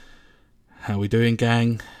How we doing,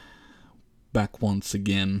 gang? Back once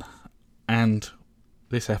again. And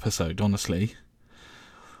this episode, honestly,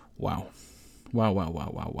 wow.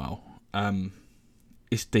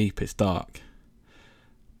 It's deep, it's dark,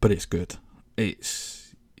 but it's good.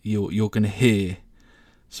 It's you're going to hear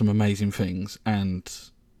some amazing things, and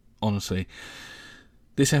honestly,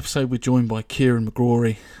 this episode we're joined by Kieran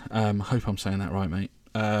McGrory. I hope I'm saying that right, mate.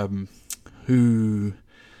 Who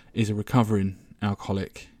is a recovering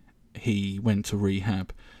alcoholic. He went to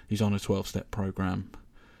rehab. He's on a 12-step program.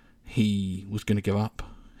 He was going to give up,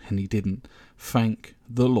 and he didn't. Thank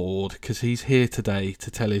the Lord, because he's here today to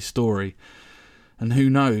tell his story. And who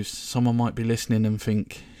knows, someone might be listening and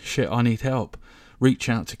think, shit, I need help. Reach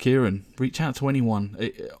out to Kieran. Reach out to anyone.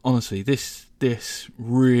 Honestly, this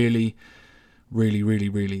really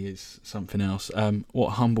is something else. What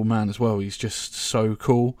a humble man as well. He's just so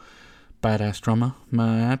cool. Badass drummer,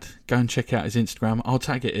 mad. Go and check out his Instagram. I'll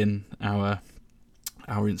tag it in our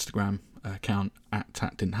Instagram account at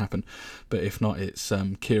Tat Didn't Happen, but if not, it's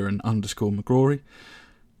Kieran_McGrory.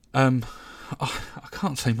 I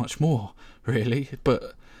can't say much more really,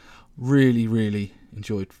 but really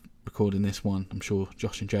enjoyed recording this one. I'm sure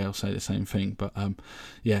Josh and Jay will say the same thing, but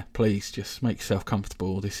yeah, please just make yourself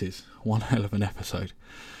comfortable. This is one hell of an episode.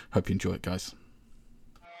 Hope you enjoy it, guys.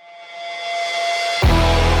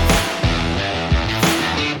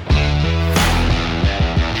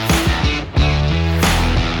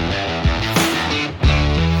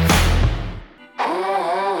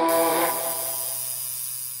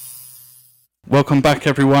 Welcome back,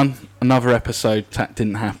 everyone. Another episode, Tat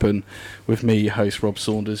Didn't Happen, with me, your host, Rob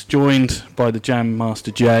Saunders, joined by the Jam Master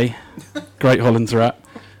Jay, Great Hollands Rat,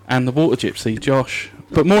 and the Water Gypsy, Josh.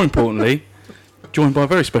 But more importantly, joined by a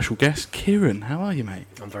very special guest, Kieran. How are you, mate?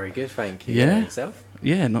 I'm very good, thank you. Yeah? Yourself?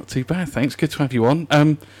 Yeah, not too bad, thanks. Good to have you on.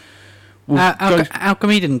 How come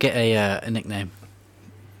he didn't get a nickname?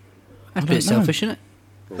 That's a bit selfish, isn't it?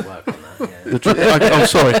 We'll work on that, yeah. Oh,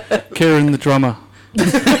 sorry. Kieran the drummer. Are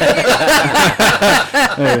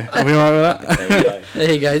we alright with that? There we go.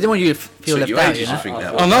 There you go. I didn't want you to feel left out, you know? Think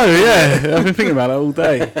that I know, yeah. I've been thinking about it all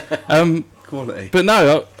day. quality. But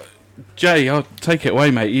no, Jay, I'll take it away,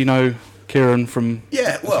 mate. You know Kieran from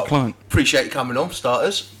Yeah, as a well, client. appreciate you coming on, for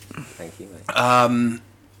starters. Thank you, mate. I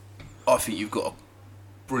think you've got a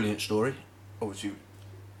brilliant story. Obviously,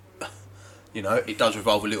 you know, it does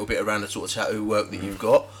revolve a little bit around the sort of tattoo work that you've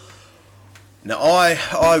got. Now,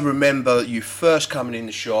 I remember you first coming in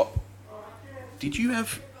the shop. Did you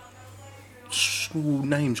have small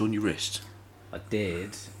names on your wrist? I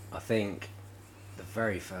did. I think the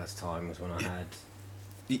very first time was when I had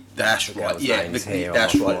That's the right, girls' yeah, names the- here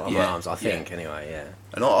that's on right, my yeah, arms, I think, anyway, yeah.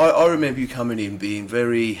 And I remember you coming in being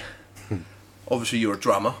very, obviously you're a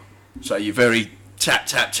drummer, so you're very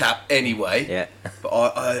tap anyway. Yeah. But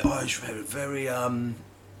I was very all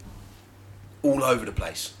over the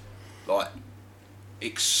place, like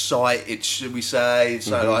excited, should we say?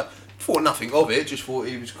 So like thought nothing of it, just thought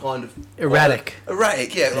he was kind of Erratic.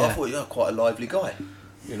 Erratic, yeah. Yeah. I thought, yeah, quite a lively guy,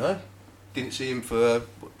 you know. Didn't see him for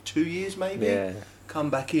what, 2 years maybe. Yeah. Come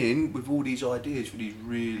back in with all these ideas for these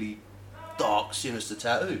really dark, sinister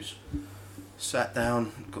tattoos. Sat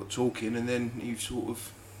down, got talking, and then he sort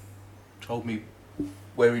of told me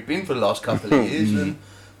where he'd been for the last couple of years, and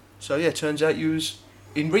so yeah, turns out you was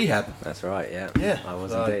in rehab. That's right, yeah. Yeah. I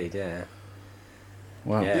was So- indeed, yeah.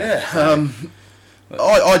 Wow. Yeah. Yeah.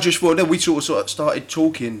 I just thought, then we sort of started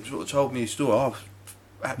talking, sort of told me his story. I was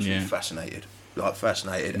absolutely Yeah.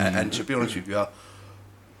 fascinated, and to be honest with you,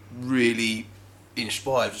 really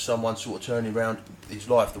inspired for someone sort of turning around his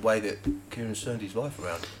life the way that Kieran's turned his life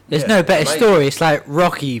around. There's Yeah, no better amazing. story. It's like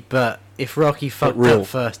Rocky, but if Rocky fucked real. up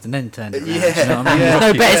first and then turned it around. Yeah. You know what I mean? Yeah.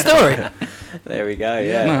 There's no better story. There we go,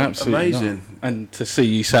 Yeah. No, yeah. absolutely Amazing. not. And to see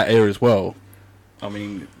you sat here as well, I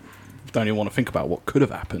mean, don't even want to think about what could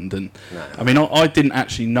have happened. And No. I mean, I didn't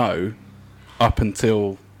actually know up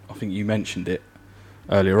until I think you mentioned it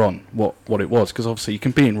earlier on what it was, because obviously you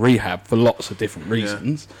can be in rehab for lots of different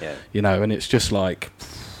reasons, Yeah. you know, and it's just like,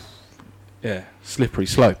 yeah, slippery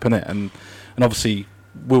slope, isn't it? And obviously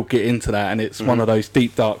we'll get into that, and it's one of those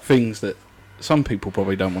deep dark things that some people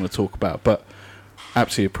probably don't want to talk about, but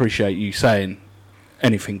absolutely appreciate you saying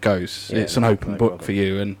anything goes. Yeah, It's an open no book problem. for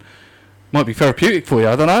you, and might be therapeutic for you,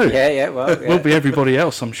 I don't know. Yeah, well, yeah. Will be everybody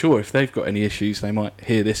else, I'm sure. If they've got any issues, they might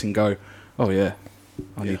hear this and go, oh yeah,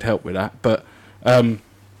 I need help with that. But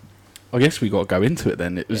I guess we got to go into it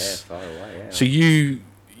then. It Yeah, was far away, yeah. so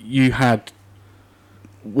you had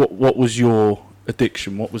what was your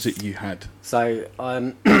addiction? What was it you had? So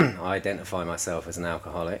I identify myself as an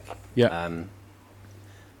alcoholic. Yeah.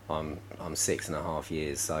 I'm 6.5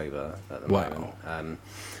 years sober at the Wow. moment.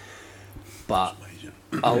 But Amazing.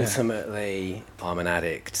 ultimately, I'm an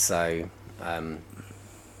addict, so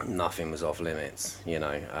nothing was off limits, you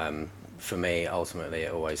know. For me, ultimately,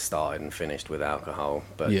 it always started and finished with alcohol,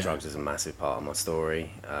 but Yeah. drugs is a massive part of my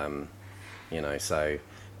story, you know, so...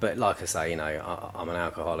 But like I say, you know, I'm an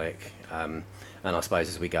alcoholic, and I suppose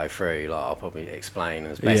as we go through, like, I'll probably explain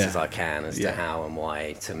as best as I can as to how and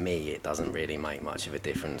why. To me, it doesn't really make much of a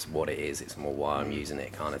difference what it is. It's more why I'm using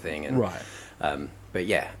it, kind of thing. And, Right. But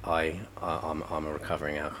yeah, I'm a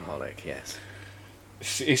recovering alcoholic. Yes.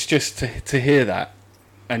 It's just to hear that,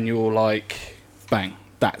 and you're like, bang,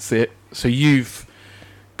 that's it. So you've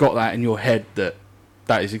got that in your head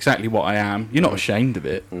that is exactly what I am. You're not ashamed of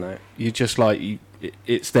it. No. You're just like,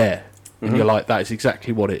 it's there. And you're like, that is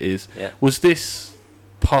exactly what it is. Yeah. Was this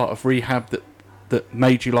part of rehab that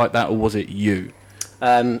made you like that, or was it you?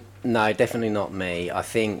 No, definitely not me. I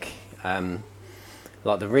think,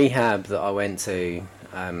 like the rehab that I went to,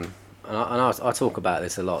 and I talk about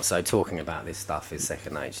this a lot. So talking about this stuff is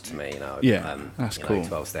second nature to me. You know. Yeah, that's you cool. know,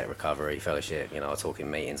 12-step recovery fellowship. You know, I talk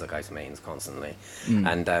in meetings. I go to meetings constantly,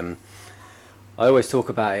 and I always talk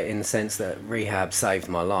about it in the sense that rehab saved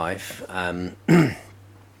my life.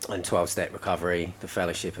 And 12-step recovery, the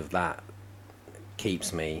fellowship of that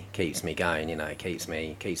keeps me going. You know, it keeps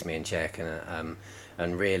me in check,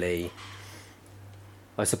 and really,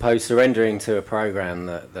 I suppose surrendering to a program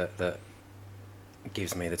that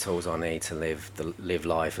gives me the tools I need to live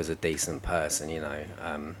life as a decent person. You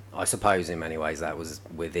know, I suppose in many ways that was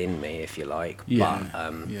within me, if you like. Yeah.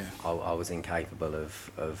 But I was incapable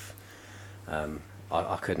of.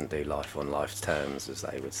 I couldn't do life on life's terms, as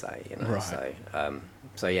they would say, you know. Right.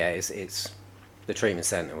 So yeah, it's the treatment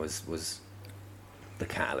centre was the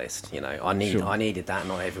catalyst, you know. I needed that.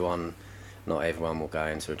 Not everyone will go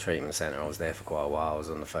into a treatment centre. I was there for quite a while. I was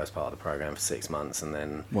on the first part of the programme for 6 months, and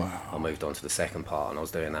then I moved on to the second part, and I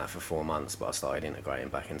was doing that for 4 months. But I started integrating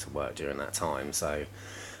back into work during that time. So,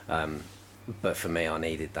 but for me, I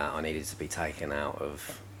needed that. I needed to be taken out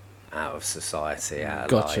of society,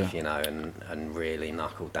 out of life, you know, and really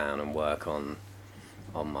knuckle down and work on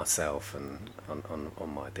myself and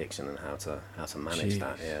on my addiction and how to manage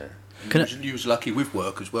that. Yeah. You was lucky with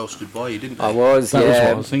work as well, stood by you, didn't you? I was. That yeah. was what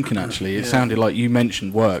I was thinking. Actually, it sounded like you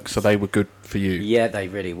mentioned work, so they were good for you. Yeah, they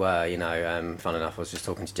really were. You know, fun enough, I was just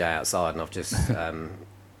talking to Jay outside, and I've just.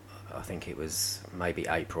 I think it was maybe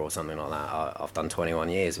April or something like that. I've done 21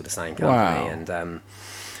 years with the same company, and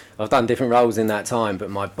I've done different roles in that time, but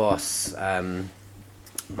my boss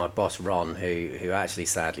Ron, who actually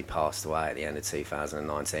sadly passed away at the end of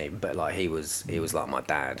 2019, but like he was like my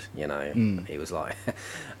dad, you know. He was like,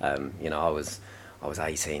 you know, I was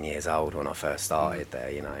 18 years old when I first started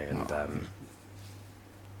there, you know, and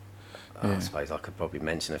I suppose I could probably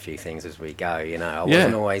mention a few things as we go, you know. I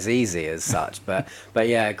wasn't always easy as such, but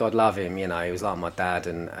yeah, God love him, you know. He was like my dad,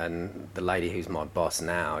 and the lady who's my boss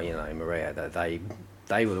now, you know, Maria, that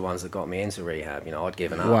they were the ones that got me into rehab. You know, I'd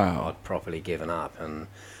given up. I'd properly given up, and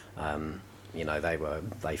you know,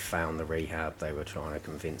 they found the rehab. They were trying to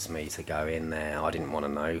convince me to go in there. I didn't want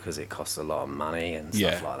to know because it costs a lot of money and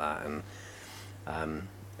stuff like that.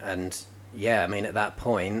 And yeah, I mean, at that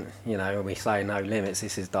point, you know, when we say no limits,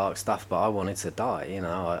 this is dark stuff. But I wanted to die. You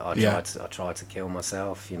know, I tried to kill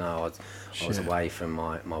myself. You know, I was away from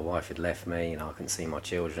my wife had left me. You know, I couldn't see my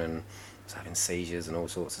children. I was having seizures and all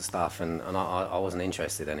sorts of stuff, and I wasn't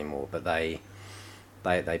interested anymore. But they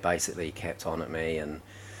basically kept on at me, and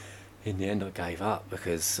in the end I gave up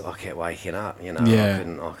because I kept waking up. You know,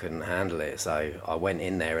 I couldn't handle it. So I went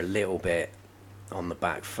in there a little bit on the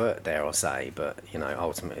back foot, dare I say, but you know,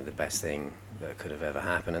 ultimately the best thing that could have ever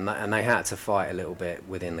happened, and they had to fight a little bit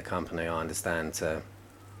within the company, I understand, to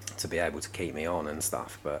be able to keep me on and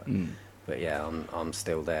stuff. But yeah, I'm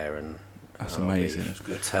still there, and that's amazing.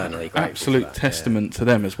 Eternally grateful. Absolute testament to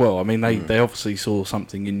them as well. I mean, they obviously saw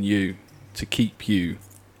something in you to keep you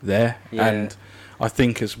there, and I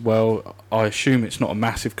think as well, I assume it's not a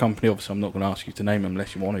massive company. Obviously, I'm not going to ask you to name them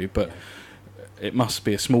unless you want to, but it must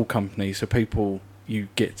be a small company, so you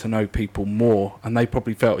get to know people more, and they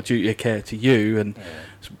probably felt a duty of care to you, and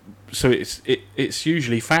so it's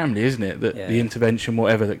usually family, isn't it? That the intervention,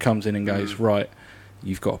 whatever, that comes in and goes, right,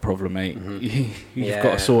 you've got a problem, mate. You've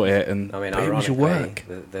got to sort it, and I mean, it was your work.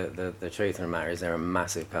 The truth of the matter is they're a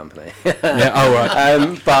massive company.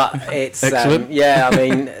 But it's excellent. I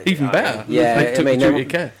mean, even better. Yeah, I mean, duty of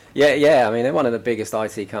care. Yeah. I mean, they're one of the biggest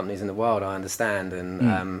IT companies in the world, I understand,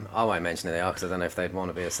 and I won't mention who they are because I don't know if they'd want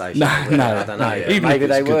to be associated with it. I don't know. Maybe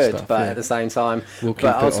they would, stuff, but at the same time, but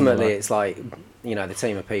ultimately, it's like, you know, the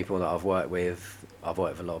team of people that I've worked with a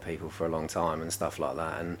lot of people for a long time and stuff like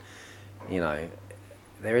that, and you know,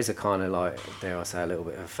 there is a kind of like, dare I say, a little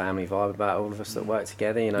bit of a family vibe about all of us that work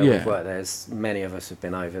together. You know, Yeah. we've worked there. Many of us have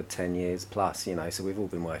been over 10 years plus. You know, so we've all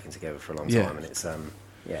been working together for a long Yeah. time, and it's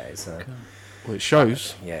it's Well, it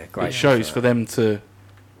shows. yeah, great. It shows for them to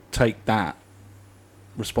take that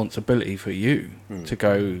responsibility for you to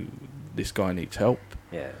go, this guy needs help,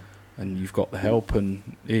 Yeah, and you've got the help,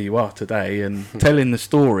 and here you are today, and telling the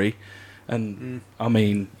story. And I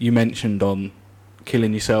mean, you mentioned on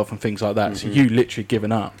killing yourself and things like that, so you literally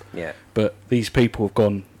given up. yeah, But these people have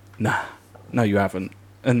gone, nah, no, you haven't.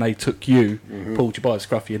 And they took you, pulled you by the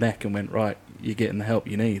scruff of your neck, and went, right, you're getting the help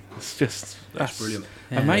you need. It's just, that's brilliant.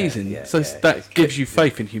 amazing. Yeah, so yeah. that gives you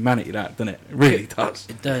faith in humanity, that, doesn't it? It really does.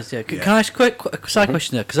 It does, yeah. Can I ask a quick side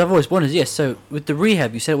question there? Because I've always wondered, yes, so with the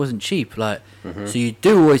rehab, you said it wasn't cheap. Like, so you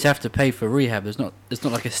do always have to pay for rehab. It's not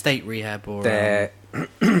like a state rehab or...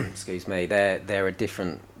 excuse me, there are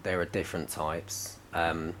different types.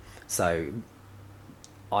 So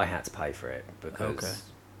I had to pay for it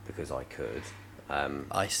because I could.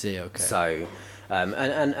 I see, okay. So,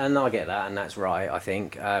 and I get that, and that's right, I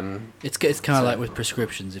think. It's kind of like with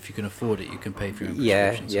prescriptions. If you can afford it, you can pay for your own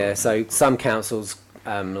prescriptions. Yeah. So some councils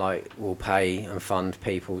will pay and fund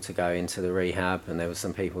people to go into the rehab, and there were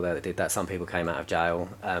some people there that did that. Some people came out of jail,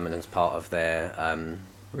 and as part of their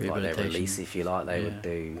like their release, if you like, they would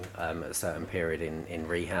do a certain period in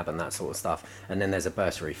rehab and that sort of stuff. And then there's a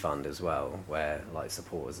bursary fund as well, where like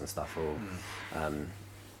supporters and stuff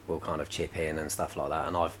will kind of chip in and stuff like that.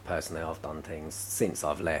 And I've done things since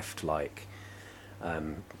I've left, like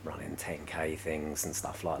running 10k things and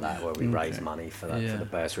stuff like that, where we raise money for the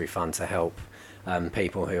bursary fund to help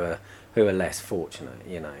people who are less fortunate,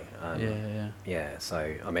 you know.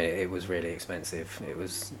 So I mean, it was really expensive.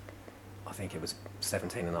 I think it was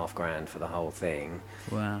 17.5 grand for the whole thing.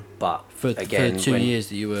 Wow. But for 2 years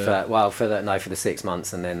that you were... For the 6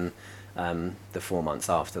 months, and then the 4 months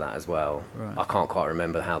after that as well. Right. I can't quite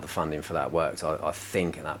remember how the funding for that worked. I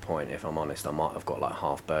think at that point, if I'm honest, I might have got like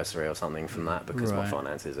half bursary or something from that, because my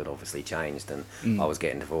finances had obviously changed, and I was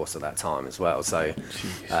getting divorced at that time as well. So,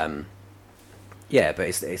 yeah, but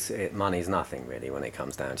money's nothing really when it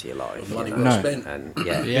comes down to your life. Money well well spent. And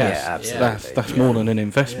absolutely. That's more than an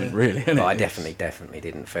investment, really, isn't But it? I definitely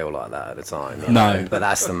didn't feel like that at the time. No. But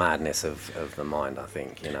that's the madness of the mind, I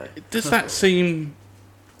think, you know. Does that seem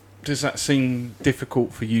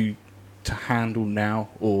difficult for you to handle now,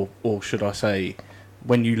 or should I say,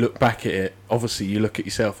 when you look back at it, obviously you look at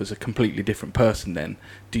yourself as a completely different person then.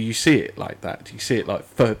 Do you see it like that? Do you see it like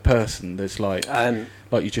third person? There's like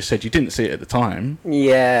you just said, you didn't see it at the time.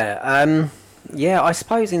 Yeah, I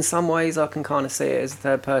suppose in some ways I can kind of see it as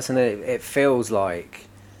third person. It feels like...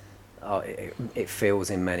 it feels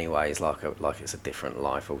in many ways like it's a different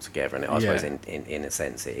life altogether, and I suppose in a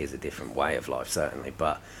sense it is a different way of life, certainly.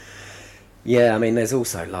 But yeah, I mean, there's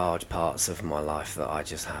also large parts of my life that I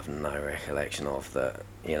just have no recollection of, that,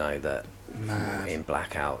 you know, that in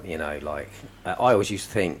blackout, you know, like I always used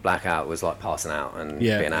to think blackout was like passing out and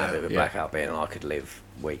being out of it, blackout being I could live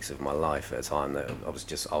weeks of my life at a time that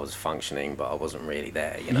I was functioning, but I wasn't really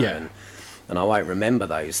there, you know, and I won't remember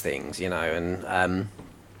those things, you know, and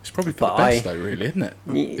it's probably for the best though, really, isn't it?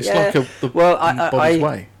 It's like the body's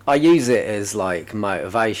way. I use it as like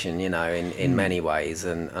motivation, you know, in many ways,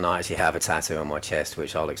 and I actually have a tattoo on my chest,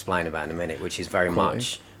 which I'll explain about in a minute, which is very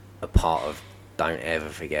much a part of don't ever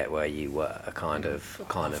forget where you were, kind of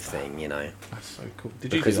thing, you know. That's so cool.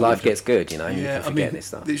 Because life gets good, you know, and you can forget this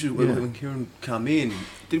stuff. This is when Kieran come in.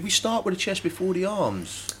 Did we start with the chest before the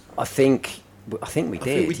arms? I think we did. I think we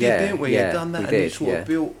did, didn't we? Yeah, You'd done that, and it sort of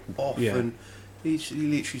built off, and he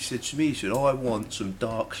literally said to me, he said, I want some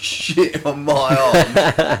dark shit on my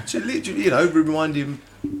arm. So literally, you know, remind him,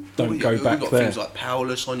 don't go back there. You've got things like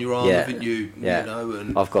powerless on your arm, haven't you? Yeah. You know,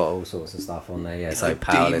 and I've got all sorts of stuff on there, so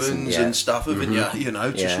powerless demons and stuff, haven't you? You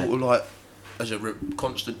know, just sort of like as a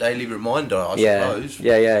constant daily reminder, I suppose.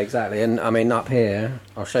 Yeah, exactly. And I mean, up here,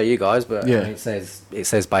 I'll show you guys, but it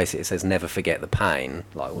says basically, it says never forget the pain,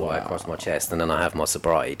 like right across my chest, and then I have my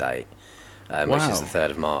sobriety date. Which is the 3rd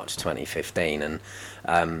of March 2015, and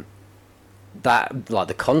that, like,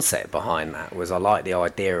 the concept behind that was I like the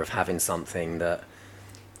idea of having something that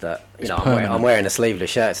you know, I'm wearing a sleeveless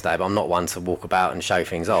shirt today, but I'm not one to walk about and show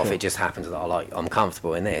things off. It just happens that I'm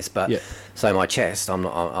comfortable in this, but so my chest, I'm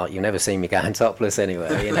not. You'll never see me going topless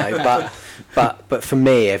anywhere, you know. but for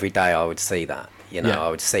me, every day I would see that, you know, I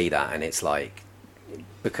would see that, and it's like,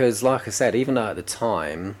 because like I said, even though at the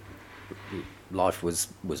time life was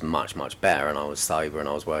much better, and I was sober, and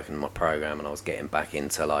I was working my program, and I was getting back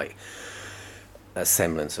into like a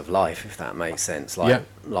semblance of life, if that makes sense.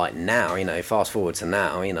 Like now, you know, fast forward to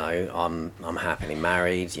now, you know, I'm happily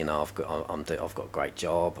married. You know, I've got a great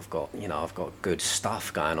job. I've got good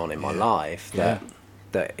stuff going on in my life.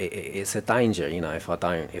 It's a danger, you know, if I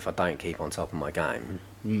don't keep on top of my game,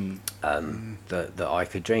 that I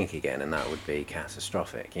could drink again, and that would be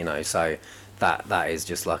catastrophic, you know. So that is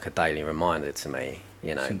just like a daily reminder to me,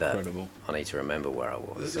 you know, that I need to remember where I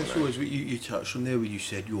was. That's always what you touched on there, where you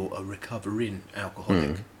said you're a recovering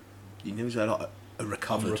alcoholic. You never say like a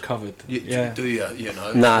recovered. I'm recovered. Do you? You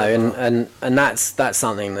know. No, and that's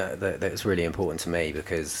something that's really important to me,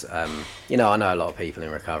 because you know, I know a lot of people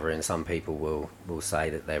in recovery, and some people will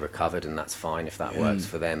say that they're recovered, and that's fine if that works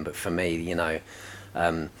for them. But for me, you know,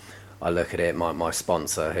 I look at it. My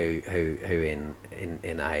sponsor, who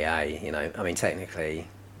in AA, you know, I mean, technically,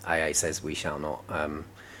 AA says we shall not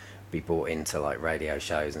be brought into like radio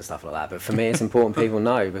shows and stuff like that. But for me, it's important people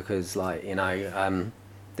know, because, like, you know,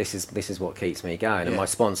 this is what keeps me going. And my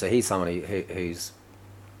sponsor, he's somebody who's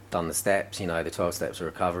done the steps, you know, the 12 steps of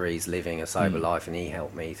recovery. He's living a sober life, and he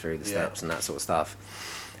helped me through the steps and that sort of stuff.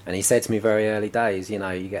 And he said to me very early days, you know,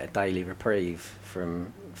 you get a daily reprieve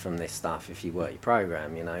from this stuff if you work your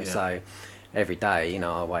program, you know. So every day, you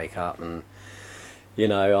know, I wake up and, you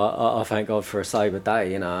know, I thank God for a sober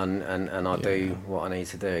day, you know, and I do what I need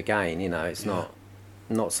to do again, you know. It's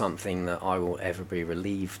not something that I will ever be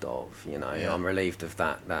relieved of, you know. I'm relieved of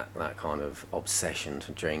that kind of obsession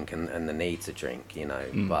to drink and the need to drink, you know.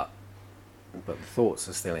 But the thoughts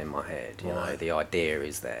are still in my head, you know. The idea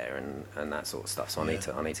is there, and that sort of stuff. So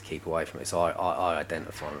I need to keep away from it. So I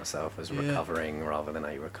identify myself as recovering rather than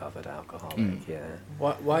a recovered alcoholic.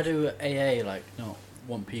 Why do AA like not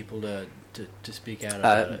want people to speak out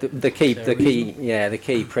about it? The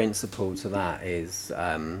key principle to that is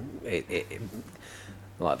it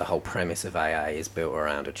like the whole premise of AA is built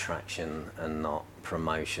around attraction and not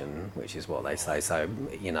promotion, which is what they say. So,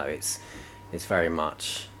 you know, it's very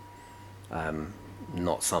much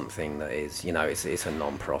not something that is, you know, it's a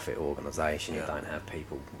non-profit organisation. You don't have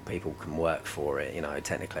people can work for it. You know,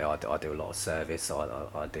 technically, I do a lot of service.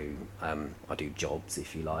 I do jobs,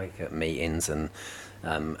 if you like, at meetings and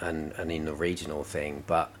in the regional thing.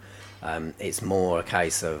 But it's more a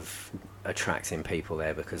case of attracting people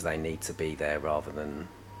there because they need to be there, rather than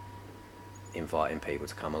inviting people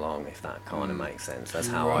to come along, if that kind of makes sense. That's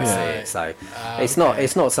how I see it. So it's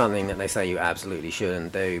not something that they say you absolutely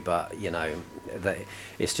shouldn't do, but, you know,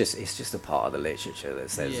 it's just a part of the literature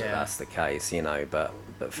that says that that's the case, you know. But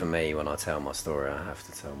for me, when I tell my story, I have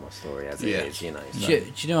to tell my story as it is, you know. So.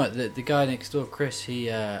 Do you know what, the guy next door, Chris,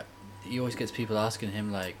 he always gets people asking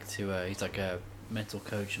him, like, to he's like a mental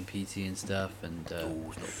coach and PT and stuff, and he's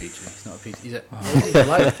not a PT. He's not a PT. He's a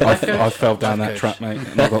life coach. I fell down that trap, mate,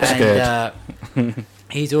 and I got scared.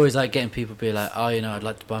 He's always like getting people to be like, oh, you know, I'd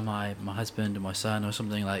like to buy my husband and my son or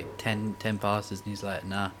something, like 10 passes, and he's like,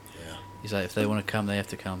 nah. He's like, if they want to come, they have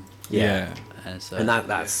to come. Yeah. And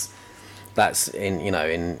that's in, you know,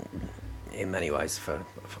 in many ways, for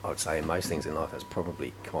I would say in most things in life, that's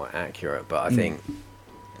probably quite accurate. But I think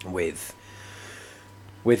with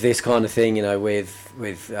this kind of thing, you know,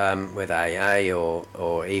 with AA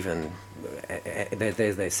or even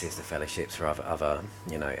there's sister fellowships for other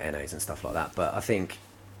you know, NAs and stuff like that. But I think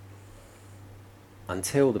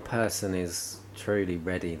until the person is truly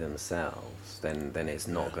ready themselves, then it's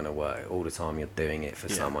not going to work. All the time you're doing it for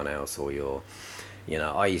someone else, or you're, you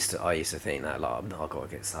know, I used to think that, like, I've got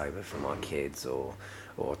to get sober for my kids or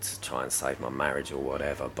to try and save my marriage or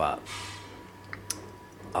whatever. But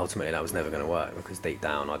ultimately that was never going to work, because deep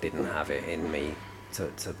down I didn't have it in me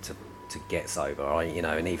to get sober. You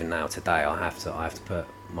know, and even now today I have to put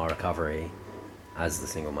my recovery as the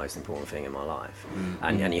single most important thing in my life.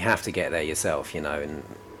 And you have to get there yourself, you know, and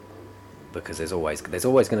because there's always going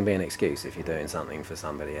to be an excuse if you're doing something for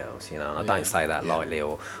somebody else, you know. And I don't say that lightly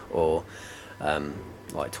or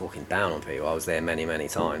like talking down on people. I was there many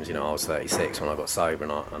times, you know. I was 36 when I got sober,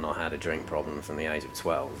 and I had a drink problem from the age of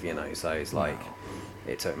 12, you know. So it's like,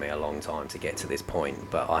 it took me a long time to get to this point,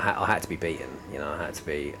 but I had to be beaten, you know. I had to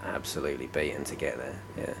be absolutely beaten to get there.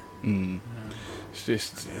 It's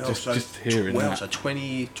just hearing that. So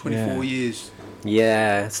 24 years.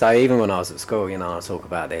 Yeah, so even when I was at school, you know, I talk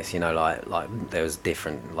about this, you know, like there was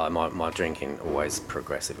different, like my drinking always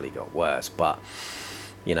progressively got worse, but,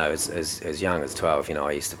 you know, as young as 12, you know,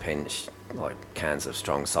 I used to pinch like cans of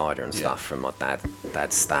strong cider and stuff from my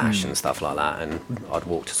dad's stash and stuff like that, and I'd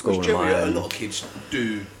walk to school. Which generally a lot of kids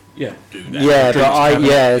do do that. Yeah, but I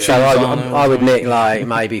would Lasagna. nick like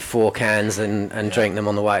maybe 4 cans and drink them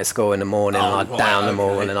on the way to school in the morning, and I'd down them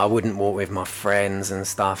all, and then I wouldn't walk with my friends and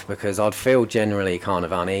stuff because I'd feel generally kind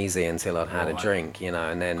of uneasy until I'd had a drink, you know.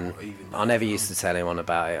 And then I never used to tell anyone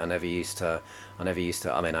about it. I never used to. I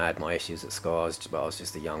mean, I had my issues at school, but I was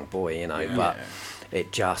just a young boy, you know. But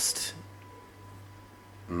it just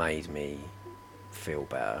made me feel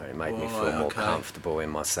better. It made me feel more comfortable in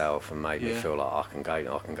myself, and made me feel like I can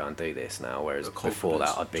go and do this now. Whereas before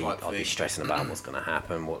that, I'd be stressing about what's going to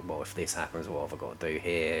happen. What if this happens? What have I got to do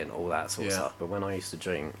here, and all that sort of stuff. But when I used to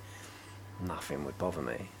drink, nothing would bother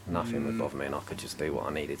me. Nothing would bother me, and I could just do what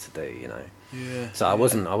I needed to do. You know. Yeah. So I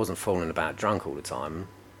wasn't falling about drunk all the time.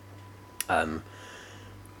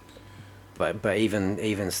 But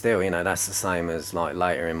even still, you know, that's the same as like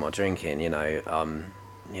later in my drinking. You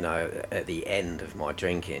know, at the end of my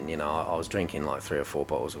drinking, you know, I was drinking like 3 or 4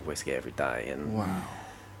 bottles of whiskey every day, and Wow.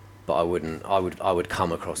 but I would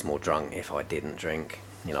come across more drunk if I didn't drink.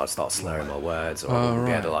 You know, I'd start slurring my words, or I wouldn't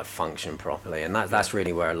be able to like function properly, and that's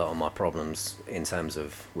really where a lot of my problems, in terms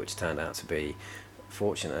of which turned out to be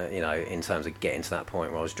fortunate, you know, in terms of getting to that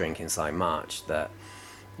point where I was drinking so much that,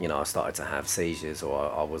 you know, I started to have seizures, or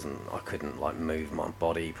I couldn't like move my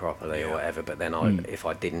body properly or whatever. But then if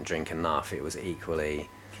I didn't drink enough, it was equally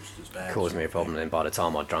caused me a problem. And by the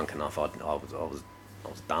time I'd drunk enough, I was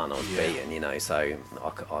done. I was beaten, you know. So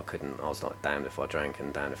I couldn't. I was like damned if I drank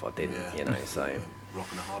and damned if I didn't, you know. So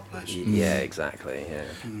rocking a hard place. Yeah, exactly. Yeah.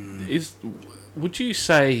 Would you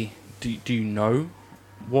say? Do you know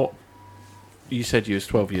what? You said you was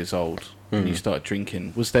 12 years old when you started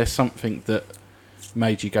drinking. Was there something that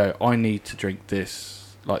made you go, I need to drink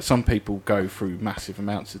this? Like some people go through massive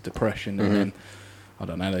amounts of depression and then, I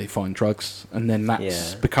don't know, they find drugs, and then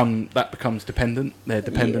becomes dependent. They're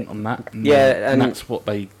dependent on that. And and that's what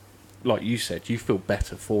they, like you said, you feel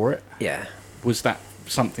better for it. Yeah. Was that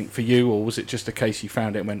something for you, or was it just a case you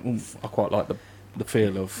found it and went, I quite like the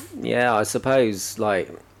feel of... Yeah, I suppose, like,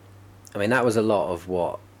 I mean, that was a lot of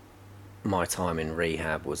what my time in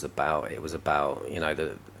rehab was about. It was about, you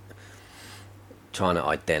know, trying to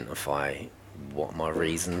identify what my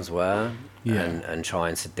reasons were, and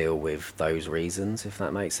trying to deal with those reasons, if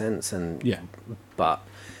that makes sense. But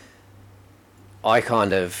I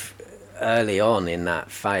kind of early on in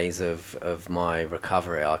that phase of my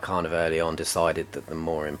recovery, I kind of early on decided that the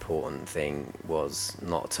more important thing was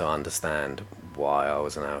not to understand why I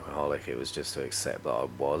was an alcoholic. It was just to accept that I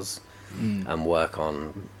was, and work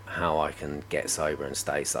on how I can get sober and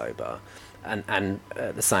stay sober. And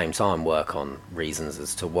at the same time work on reasons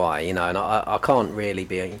as to why, you know. And I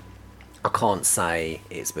can't say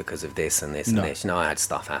it's because of this and this and this. You know, I had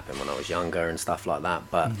stuff happen when I was younger and stuff like that,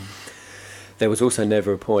 but there was also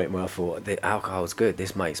never a point where I thought the alcohol's good,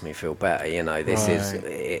 this makes me feel better, you know. This is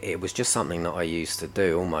it was just something that I used to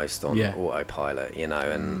do almost on autopilot, you know.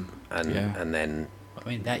 And then I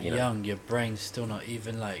mean, that young, your brain's still not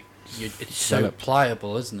even like it's so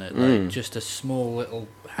pliable, isn't it? Like just a small little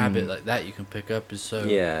habit like that you can pick up is so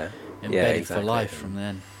embedded for life from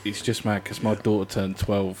then. It's just mad because my daughter turned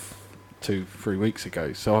 12 2-3 weeks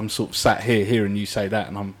ago, so I'm sort of sat here hearing you say that,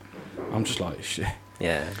 and I'm just like shit.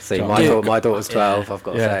 Yeah, see, my daughter's 12. I've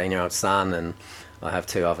got a 13-year-old son, and I have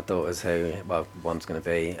 2 other daughters who, well, one's going to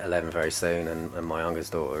be 11 very soon, and my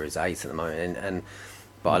youngest daughter is 8 at the moment.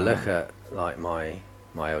 But I look at like my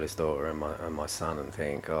eldest daughter and my son and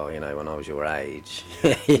think, oh, you know, when I was your age,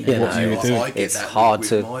 it's hard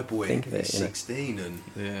to my boy, think of it. He's 16, and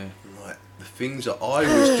like the things that I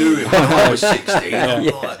Oh, was doing when I was 16, I'm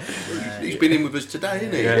like, he's been in with us today,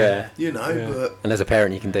 isn't he? Yeah. You know, but and as a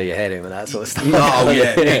parent, you can do your head in with that sort of stuff. oh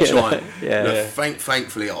yeah, big time. Yeah.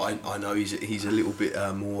 Thankfully, I know he's a little bit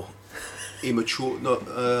more immature. Not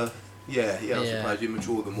I suppose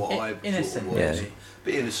immature than what I innocent. sort of was. Yeah.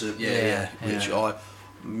 Bit innocent, which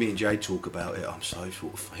me and Jay talk about it. I'm so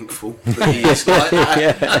sort of thankful Oh, that he is like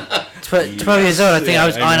that. 12 years old, I think I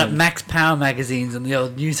was eyeing up Max Power magazines on the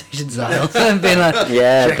old newsagents aisles and being like,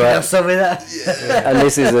 checking out some of that. And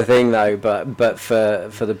this is the thing though, but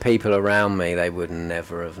for the people around me, they would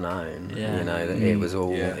never have known. Yeah. You know,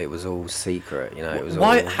 it was all secret. You know, it was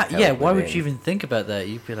why? all Why would you even think about that?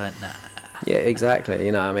 You'd be like, nah. Yeah, exactly.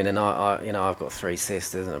 You know, I mean, and I've got 3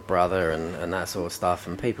 sisters and a brother and that sort of stuff,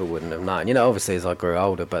 and people wouldn't have known. You know, obviously as I grew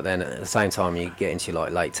older, but then at the same time you get into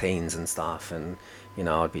like late teens and stuff, and you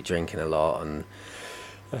know, I'd be drinking a lot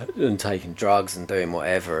and taking drugs and doing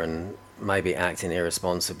whatever, and maybe acting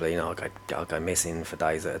irresponsibly. You know, I'd go missing for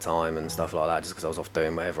days at a time and stuff like that, just because I was off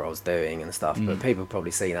doing whatever I was doing and stuff. But people probably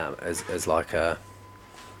see that as like a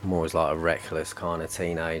more as like a reckless kind of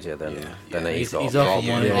teenager than he's got he's a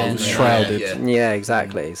problem. He's shrouded. Yeah,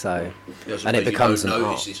 exactly. So, and it becomes you don't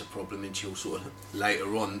notice it's a problem until sort of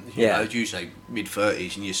later on. You know, as you say,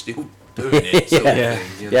 mid-30s, and you're still doing it. Sort of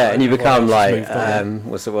thing, you know? And you become like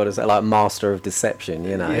what is it, like master of deception,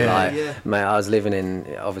 you know. Mate, I was living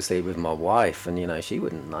in obviously with my wife, and you know she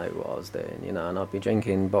wouldn't know what I was doing, you know, and I'd be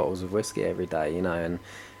drinking bottles of whiskey every day, you know, and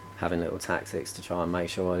having little tactics to try and make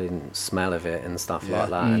sure I didn't smell of it and stuff like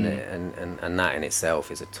that, and that in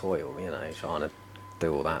itself is a toil, you know, trying to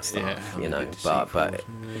do all that stuff, you know, but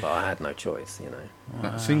I had no choice, you know.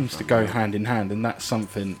 That seems to go hand in hand, and that's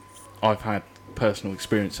something I've had personal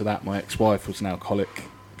experience of that. My ex-wife was an alcoholic.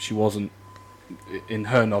 She wasn't, in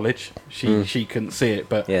her knowledge, she couldn't see it,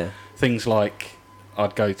 but things like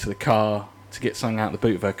I'd go to the car to get something out the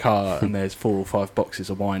boot of her car and there's 4 or 5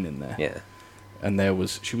 boxes of wine in there, and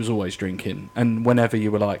she was always drinking, and whenever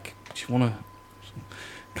you were like, do you want to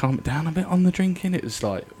calm it down a bit on the drinking, it was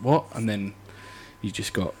like, what? And then you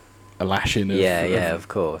just got a lashing of of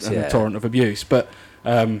course, and a torrent of abuse, but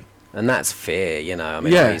and that's fear, you know. I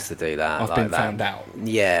mean, I used to do that. I've like been that, found out.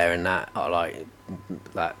 Yeah, and that like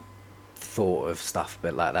that thought of stuff,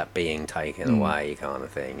 but like that being taken away, kind of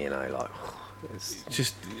thing, you know. Like it's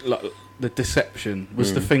just like the deception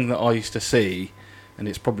was the thing that I used to see, and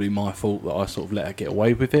it's probably my fault that I sort of let her get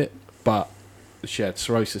away with it. But she had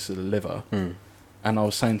cirrhosis of the liver, and I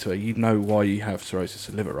was saying to her, "You know why you have cirrhosis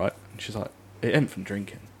of the liver, right?" And she's like, "It ain't from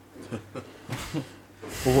drinking."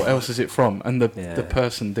 Well, what else is it from? And the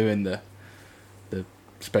person doing the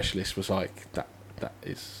specialist was like, that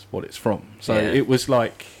is what it's from. So it was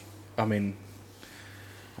like, I mean,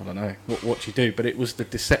 I don't know what you do, but it was the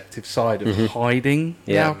deceptive side of hiding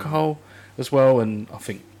the alcohol as well. And I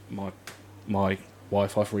think my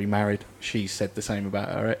wife, I've remarried, she said the same about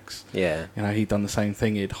her ex. You know, he'd done the same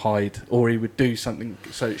thing. He'd hide, or he would do something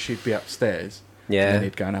so she'd be upstairs. And then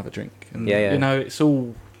he'd go and have a drink. And you know, it's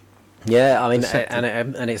all. Yeah, I mean,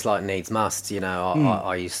 and it's like needs must, you know.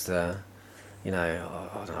 I used to, you know,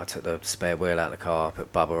 I took the spare wheel out of the car,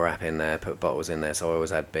 put bubble wrap in there, put bottles in there, so I always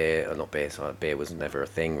had beer, or not beer, so beer was never a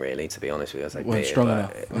thing really, to be honest with you. I say beer, strong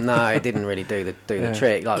enough. No, it didn't really do the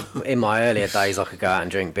trick. Like in my earlier days, I could go out and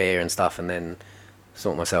drink beer and stuff, and then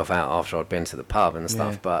sort myself out after I'd been to the pub and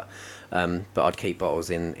stuff, but I'd keep bottles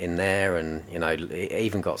in there, and you know, it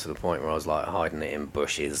even got to the point where I was like hiding it in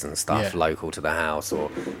bushes and stuff local to the house, or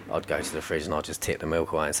I'd go to the fridge and I'd just tip the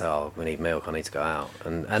milk away and say, "Oh, we need milk, I need to go out,"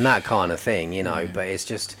 and that kind of thing, you know. But it's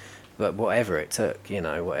just, but whatever it took, you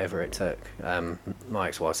know, whatever it took. My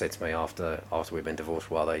ex-wife said to me after we'd been divorced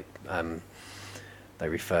for a while, they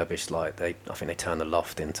refurbished, like I think they turned the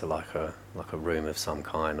loft into like a room of some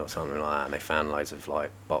kind or something like that, and they found loads of like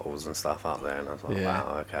bottles and stuff up there, and I was like,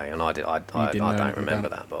 wow, okay. And I don't remember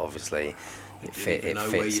that, but obviously it fits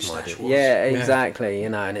my exactly, you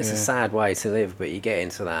know. And it's a sad way to live, but you get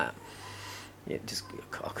into that.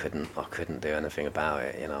 I couldn't do anything about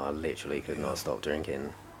it, you know. I literally could not stop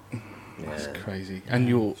drinking. That's crazy. And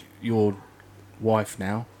your wife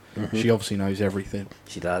now, she obviously knows everything.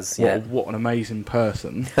 She does. What an amazing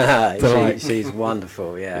person. She's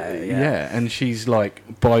wonderful. Yeah. And she's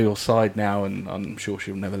like by your side now, and I'm sure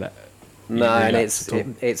she'll never let. No, and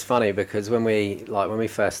it's funny because when we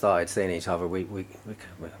first started seeing each other, we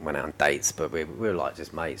went out on dates, but we were like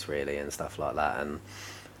just mates really and stuff like that. And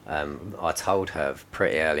I told her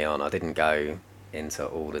pretty early on. I didn't go into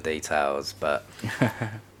all the details, but.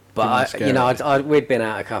 But we'd been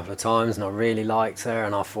out a couple of times, and I really liked her,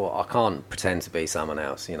 and I thought I can't pretend to be someone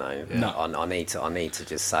else, you know. No. I need to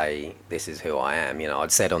just say this is who I am, you know.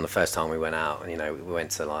 I'd said on the first time we went out, and you know, we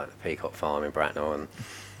went to like the Peacock Farm in Bracknell, and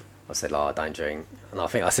I said, like, I don't drink, and I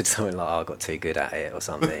think I said something like, I got too good at it or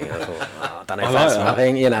something. And I thought, I don't know if that's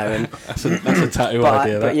something, you know. And that's a tattoo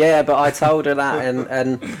idea. But I told her that,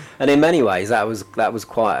 and in many ways that was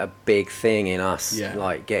quite a big thing in us,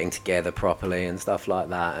 like getting together properly and stuff like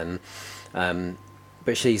that. And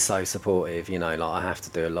but she's so supportive, you know. Like I have to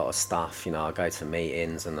do a lot of stuff, you know. I go to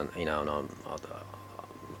meetings, and you know, and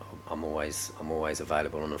I'm always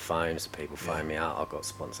available on the phone, so people phone me out. I've got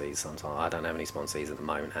sponsees sometimes. I don't have any sponsees at the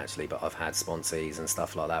moment actually, but I've had sponsees and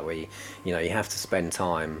stuff like that where you know you have to spend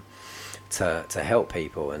time to help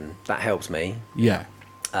people, and that helps me.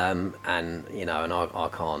 And you know, and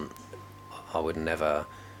I would never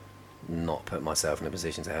not put myself in a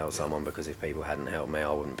position to help someone, because if people hadn't helped me,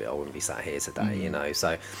 I wouldn't be sat here today, you know.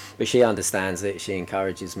 So, but she understands it. She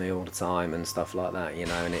encourages me all the time and stuff like that, you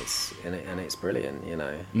know. And it's brilliant, you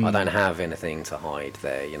know. I don't have anything to hide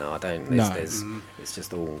there, you know. I don't. It's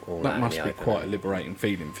just all that must be quite a liberating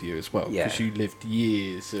feeling for you as well, because you lived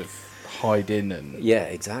years of hiding and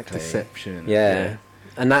exactly deception.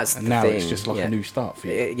 and that's and the now thing. It's just like a new start for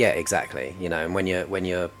you. Yeah, exactly. You know, and when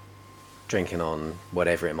you're drinking on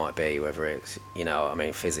whatever it might be, whether it's, you know, I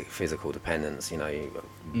mean, physical dependence, you know, you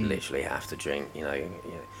literally have to drink, you know,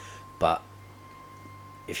 but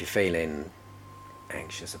if you're feeling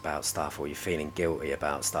anxious about stuff, or you're feeling guilty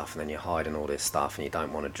about stuff, and then you're hiding all this stuff and you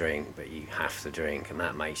don't want to drink but you have to drink, and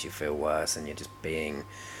that makes you feel worse, and you're being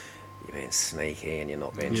sneaky and you're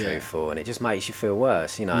not being truthful, and it just makes you feel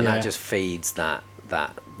worse, you know, and that just feeds that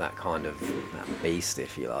kind of that beast,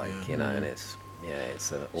 if you like, you know, and it's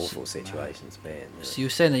an awful situation to be in. So you were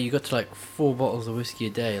saying that you got to like 4 bottles of whiskey a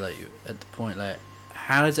day, like at the point, like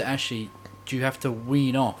how does it actually, do you have to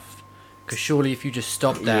wean off? Because surely if you just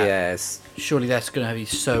stop that, surely that's going to be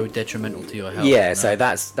so detrimental to your health. Yeah, so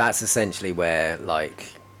that's essentially where,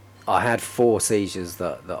 like, I had 4 seizures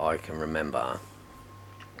that I can remember.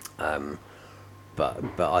 But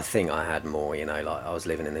I think I had more, you know, like I was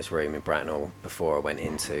living in this room in Bracknell before I went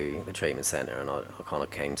into the treatment centre, and I kind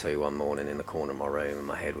of came to one morning in the corner of my room and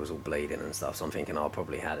my head was all bleeding and stuff, so I'm thinking I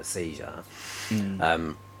probably had a seizure.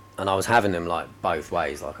 And I was having them like both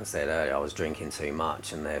ways, like I said earlier. I was drinking too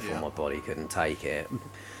much and therefore my body couldn't take it.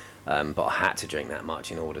 But I had to drink that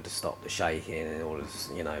much in order to stop the shaking, in order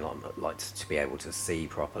to, you know, like to be able to see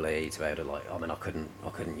properly, to be able to, like, I mean, I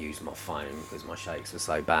couldn't use my phone because my shakes were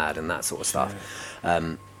so bad and that sort of stuff.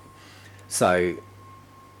 So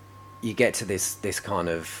you get to this kind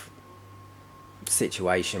of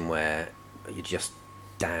situation where you're just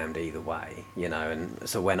damned either way, you know. And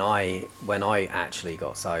so when I actually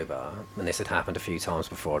got sober, and this had happened a few times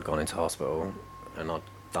before I'd gone into hospital, and I'd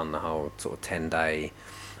done the whole sort of 10-day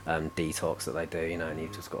detox that they do, you know, and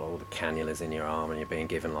you've just got all the cannulas in your arm and you're being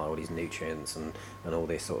given like all these nutrients and all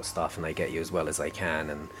this sort of stuff, and they get you as well as they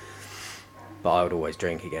can, but I would always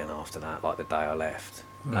drink again after that, like the day I left.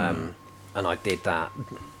 And I did that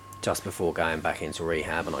just before going back into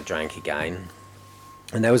rehab, and I drank again.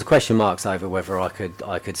 And there was question marks over whether I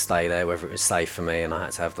could stay there, whether it was safe for me, and I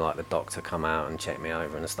had to have the doctor come out and check me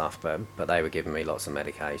over and stuff. But they were giving me lots of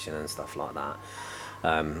medication and stuff like that,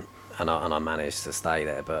 and I managed to stay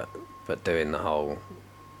there. But doing the whole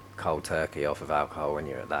cold turkey off of alcohol when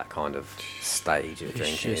you're at that kind of stage of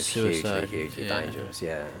drinking is hugely dangerous.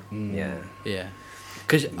 Yeah.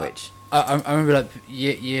 Because I remember like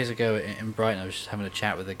years ago in Brighton, I was just having a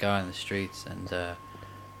chat with a guy in the streets, and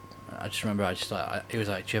I just remember he was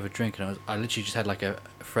like, "Do you have a drink?" And I literally just had like a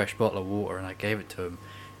fresh bottle of water, and I gave it to him,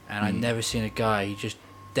 and I'd never seen a guy, he just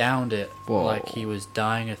downed it like he was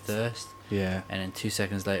dying of thirst. Yeah. And then 2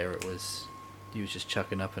 seconds later, he was just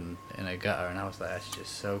chucking up in a gutter, and I was like, that's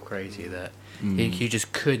just so crazy that he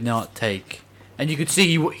just could not take, and you could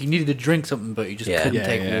see he needed to drink something, but he just couldn't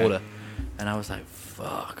take water, and I was like,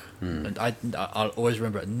 fuck. And I'll always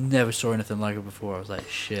remember, I never saw anything like it before. I was like,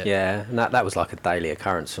 shit. Yeah, and that was like a daily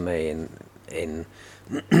occurrence for me in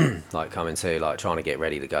like coming to, like, trying to get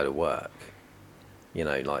ready to go to work, you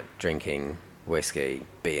know, like drinking whiskey,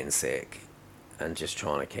 being sick, and just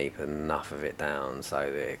trying to keep enough of it down so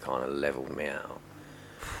that it kind of leveled me out.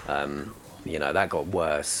 You know, that got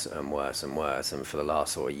worse and worse and worse, and for the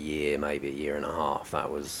last sort of year, maybe a year and a half, that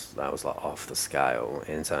was like off the scale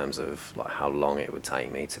in terms of like how long it would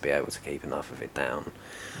take me to be able to keep enough of it down.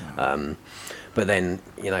 But then,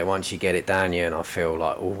 you know, once you get it down you, and I feel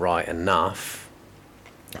like all right enough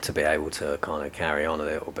to be able to kind of carry on a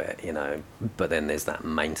little bit, you know, but then there's that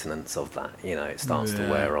maintenance of that, you know, it starts to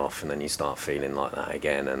wear off, and then you start feeling like that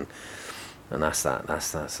again, and that's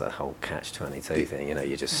the whole catch-22 thing, you know,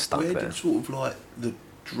 you're just stuck there. Where did sort of like the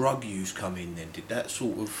drug use come in then? Did that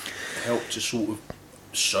sort of help to sort of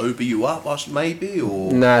sober you up, maybe,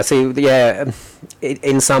 or? No, see, yeah,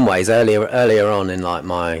 in some ways, earlier on in like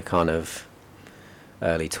my kind of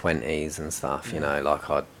early 20s and stuff, you know, like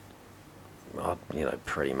I'd, you know,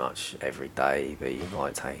 pretty much every day be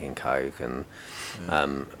like taking coke, and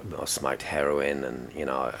I smoked heroin, and, you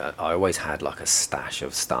know, I always had like a stash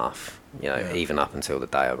of stuff, you know, even up until the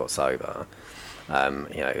day I got sober, you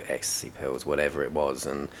know, ecstasy pills, whatever it was,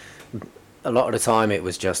 and a lot of the time it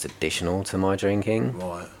was just additional to my drinking.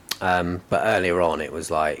 Right. But earlier on it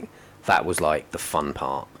was like, that was like the fun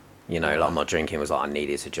part. You know, like my drinking was like, I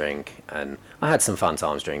needed to drink, and I had some fun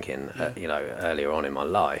times drinking, you know, earlier on in my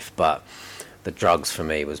life, but the drugs for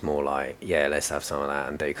me was more like, yeah, let's have some of that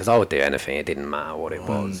and do, because I would do anything, it didn't matter what it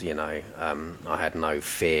was, you know. I had no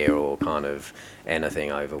fear or kind of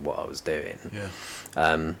anything over what I was doing.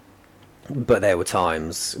 But there were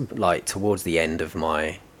times, like towards the end of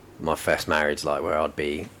my first marriage, like where I'd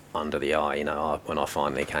be under the eye, you know, when I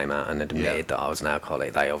finally came out and admitted that I was an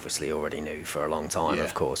alcoholic. They obviously already knew for a long time,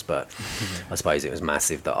 of course, but I suppose it was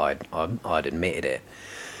massive that I'd admitted it.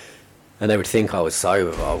 And they would think I was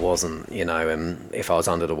sober, but I wasn't, you know. And if I was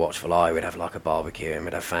under the watchful eye, we'd have like a barbecue and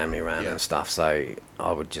we'd have family around and stuff. So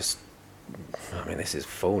I would just, I mean, this is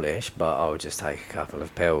foolish, but I would just take a couple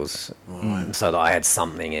of pills so that I had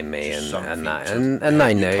something in me, and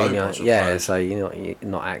they knew, you know, so you're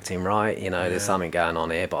not acting right, you know, there's something going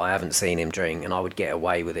on here, but I haven't seen him drink, and I would get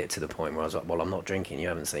away with it to the point where I was like, well, I'm not drinking, you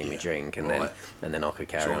haven't seen me drink, and then I could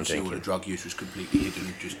carry on drinking. So the drug use was completely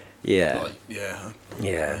hidden, just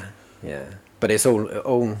but it's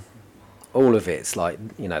all of it's like,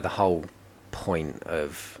 you know, the whole point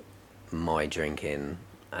of my drinking.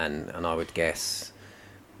 And I would guess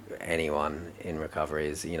anyone in recovery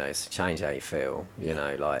is, you know, it's to change how you feel, you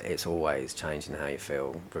know, like it's always changing how you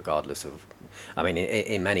feel, regardless of, I mean,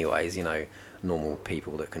 in many ways, you know, normal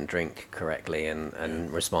people that can drink correctly and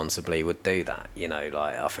responsibly would do that, you know,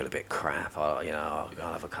 like I feel a bit crap, I'll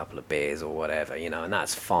have a couple of beers or whatever, you know, and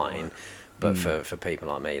that's fine. But for people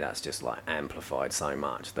like me, that's just like amplified so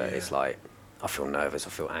much that it's like, I feel nervous, I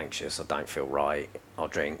feel anxious, I don't feel right, I'll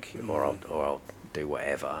drink or I'll do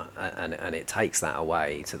whatever, and it takes that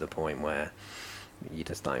away to the point where you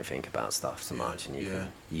just don't think about stuff so much, and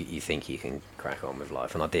you think you can crack on with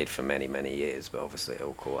life. And I did for many years, but obviously it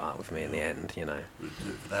all caught up with me in the end, you know.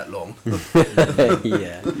 That long.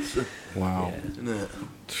 Wow. Yeah.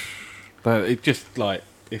 But it just like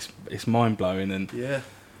it's mind blowing, and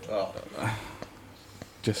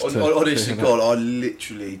just honestly, God, I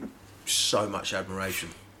literally so much admiration.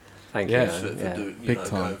 Thank you. For Big time.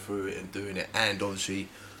 going through it and doing it, and obviously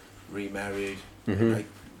remarried. Like,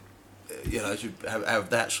 you know, to have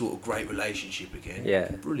that sort of great relationship again. Yeah,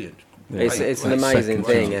 brilliant. It's an amazing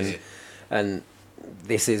thing, and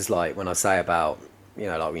this is like when I say about, you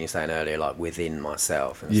know, like when you were saying earlier, like within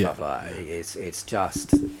myself and stuff like that. It's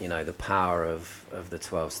just, you know, the power of the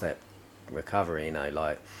 12-step recovery. You know,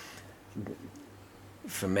 like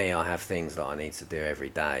for me, I have things that I need to do every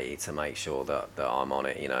day to make sure that I'm on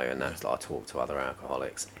it, you know, and that's like I talk to other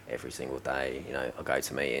alcoholics every single day, you know, I go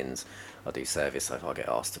to meetings, I do service, so if I get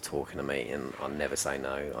asked to talk in a meeting, I never say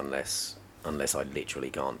no unless I literally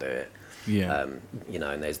can't do it. Yeah. You know,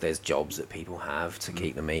 and there's jobs that people have to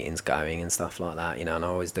keep the meetings going and stuff like that, you know, and I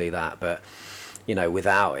always do that, but, you know,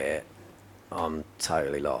 without it, I'm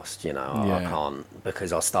totally lost, you know. I can't,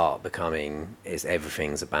 because I start becoming,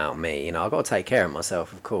 everything's about me, you know. I've got to take care of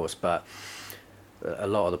myself, of course, but a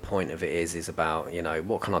lot of the point of it is about, you know,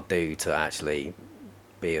 what can I do to actually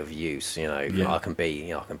be of use, you know. I can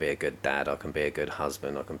be a good dad, I can be a good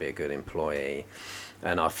husband, I can be a good employee,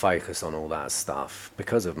 and I focus on all that stuff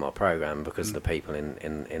because of my program, because of the people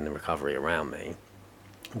in the recovery around me,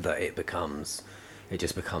 that it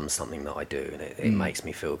just becomes something that I do, and it makes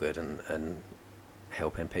me feel good, and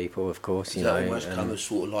helping people, of course, you know. Almost kind of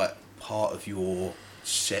sort of like part of your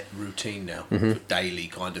set routine now, for daily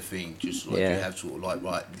kind of thing, just like you have sort of like,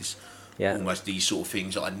 right, this, almost these sort of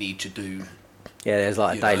things that I need to do. Yeah, there's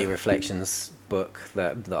like a daily reflections book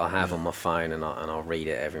that I have on my phone, and I'll read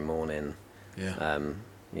it every morning.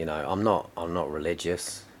 You know, I'm not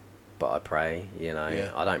religious, but I pray, you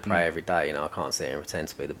know. I don't pray every day, you know. I can't sit here and pretend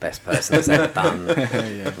to be the best person that's ever done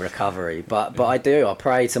recovery, but I do. I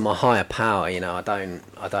pray to my higher power, you know. I don't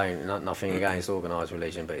nothing against organised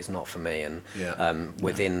religion, but it's not for me. And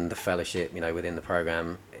within the fellowship, you know, within the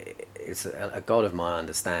program, it's a God of my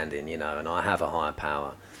understanding, you know, and I have a higher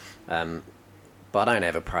power. But I don't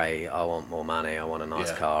ever pray, I want more money, I want a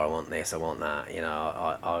nice car, I want this, I want that. You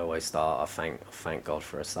know, I always start, I thank God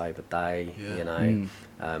for a sober day, you know.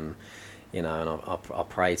 You know, and I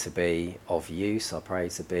pray to be of use. I pray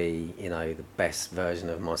to be, you know, the best version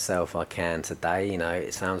of myself I can today. You know,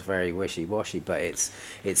 it sounds very wishy-washy, but it's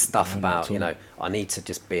stuff about, you know, I need to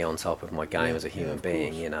just be on top of my game as a human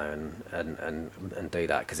being, you know, and do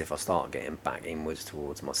that. Because if I start getting back inwards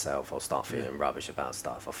towards myself, I'll start feeling rubbish about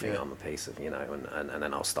stuff. I think I'm a piece of, you know, and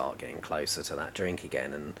then I'll start getting closer to that drink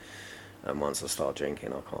again. And once I start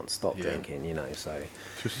drinking, I can't stop drinking, you know. So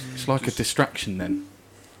it's like a distraction then.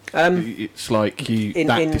 It's like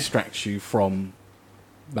that distracts you from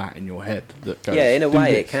that in your head. That goes, in a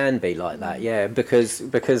way it can be like that,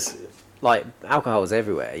 because like alcohol is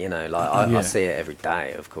everywhere, you know. Like I see it every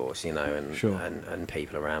day, of course, you know, and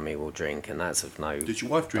people around me will drink, and that's of no. Does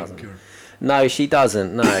your wife drink, Kieran? No, she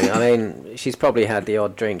doesn't. No, I mean, she's probably had the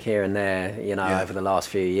odd drink here and there, you know, over the last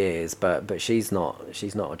few years, but she's not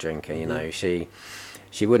a drinker, you know. She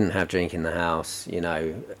wouldn't have drink in the house, you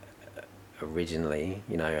know, originally,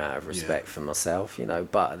 you know, out of respect for myself, you know,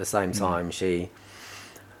 but at the same time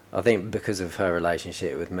I think because of her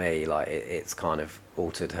relationship with me, like it's kind of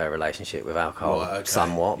altered her relationship with alcohol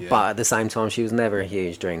somewhat, but at the same time she was never a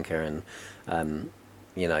huge drinker, and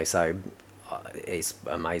you know, so it's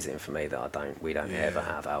amazing for me that we don't ever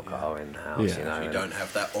have alcohol in the house. You know, you don't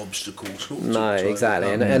have that obstacle. No, exactly.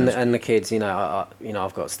 And the kids, you know,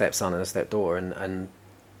 I've got a stepson and a stepdaughter, and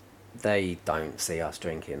they don't see us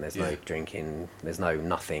drinking. There's no drinking. There's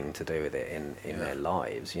nothing to do with it in their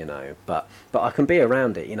lives, you know. But I can be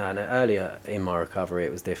around it, you know. And earlier in my recovery,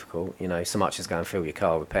 it was difficult, you know. So much as go and fill your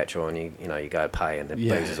car with petrol, and you know you go pay, and the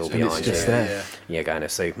booze is all behind you. You go in a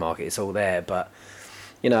supermarket, it's all there. But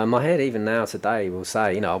you know, in my head, even now today, will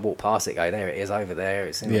say, you know, I walk past it, go, there it is, over there,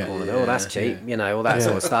 it's in the corner. Oh, that's cheap, you know, all that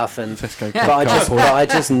sort of stuff. And but I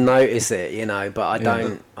just notice it, you know. But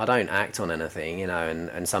I don't act on anything, you know.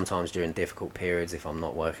 And sometimes during difficult periods, if I'm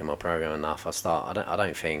not working my program enough, I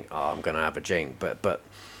don't think, oh, I'm going to have a drink. But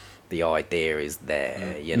the idea is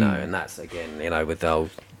there, you know. And that's again, you know, with the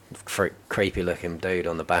old creepy looking dude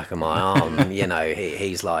on the back of my arm, you know,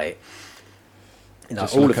 he's like. You know,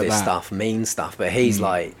 all of this stuff means stuff, but he's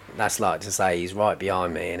like, that's like to say he's right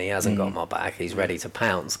behind me and he hasn't got my back, he's ready to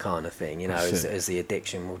pounce kind of thing, you know, as the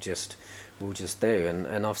addiction will just do.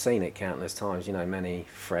 And I've seen it countless times, you know, many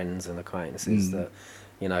friends and acquaintances that,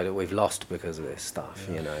 you know, that we've lost because of this stuff,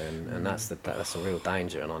 you know, and that's a real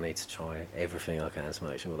danger, and I need to try everything I can to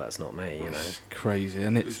make sure that's not me, you know. It's crazy,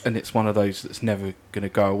 and it's one of those that's never going to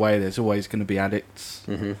go away. There's always going to be addicts,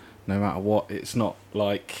 no matter what. It's not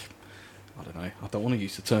like, I don't know, I don't want to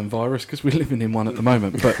use the term virus because we're living in one at the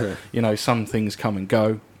moment, but you know, some things come and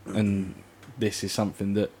go, and this is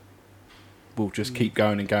something that will just keep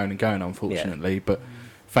going and going and going, unfortunately. But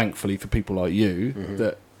thankfully for people like you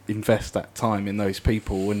that invest that time in those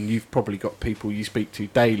people, and you've probably got people you speak to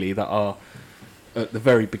daily that are at the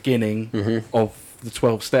very beginning of the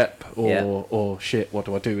 12-step or shit, what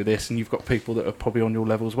do I do with this? And you've got people that are probably on your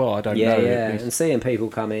level as well. I don't know. And seeing people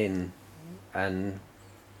come in and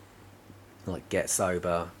like get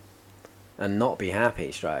sober and not be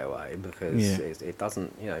happy straight away because it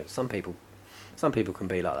doesn't, you know, some people can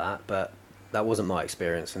be like that, but that wasn't my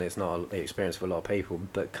experience, and it's not the experience of a lot of people.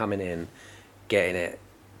 But coming in, getting it,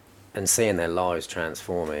 and seeing their lives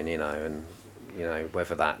transforming, you know, and you know,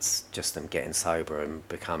 whether that's just them getting sober and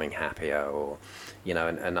becoming happier, or you know,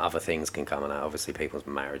 and other things can come out. Obviously people's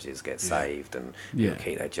marriages get saved and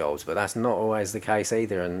keep their jobs, but that's not always the case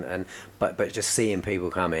either. But just seeing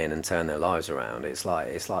people come in and turn their lives around, it's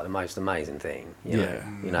like the most amazing thing, you know,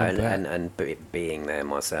 and being there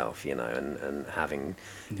myself, you know, and having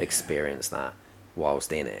experienced that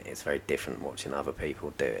whilst in it, it's very different watching other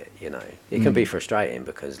people do it, you know. It can be frustrating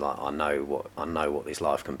because like I know what this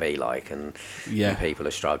life can be like, and when people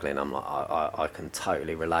are struggling, I'm like I can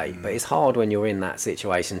totally relate. But it's hard when you're in that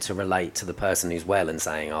situation to relate to the person who's well and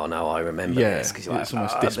saying, oh no, I remember this, because you're like,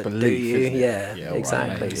 almost disbelief,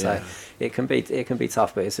 exactly. Right, so it can be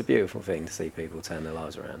tough, but it's a beautiful thing to see people turn their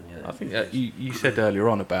lives around, you know. I think that you said earlier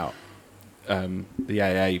on about the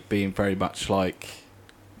AA being very much like,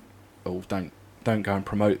 oh, don't go and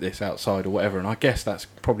promote this outside or whatever, and I guess that's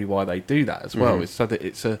probably why they do that as well, is so that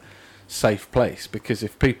it's a safe place. Because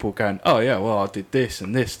if people are going, oh yeah, well I did this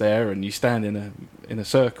and this there, and you stand in a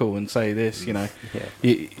circle and say this, you know,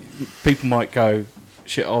 people might go,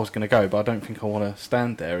 shit, I was going to go, but I don't think I want to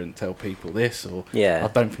stand there and tell people this, or I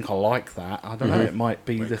don't think I like that. I don't know, it might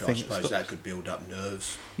be the thing. I suppose that could build up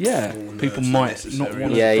nerves. Yeah, people might not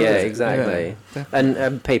want to. Yeah, exactly.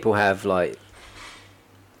 And people have like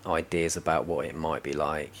ideas about what it might be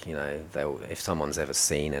like, you know. If someone's ever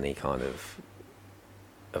seen any kind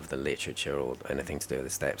of the literature or anything to do with the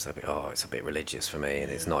steps, they'll be, oh, it's a bit religious for me,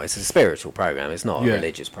 and it's not. It's a spiritual program, it's not a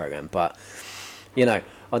religious program. But you know,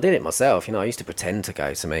 I did it myself, you know. I used to pretend to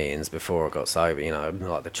go to meetings before I got sober, you know,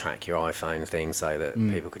 like the track your iPhone thing, so that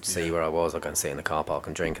people could see where I was. I'd go and sit in the car park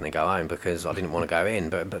and drink and then go home, because I didn't want to go in.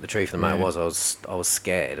 But the truth of the matter was, I was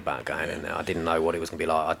scared about going in there. I didn't know what it was going to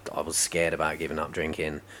be like. I was scared about giving up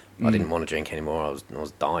drinking. I didn't want to drink anymore. I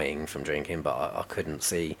was dying from drinking, but I couldn't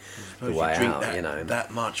see the way out, you know.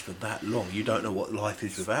 That much for that long, you don't know what life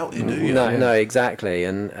is without it, do you? No, exactly.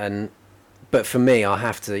 But for me, I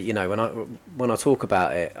have to, you know, when I talk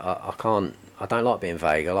about it, I don't like being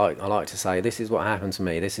vague. I like to say, this is what happened to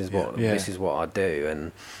me. This is what I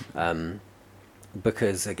do, and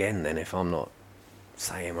because again, then if I'm not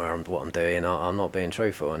saying what I'm doing, I'm not being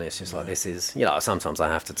truthful, and it's just like, this is, you know, sometimes I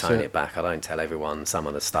have to tone it back. I don't tell everyone some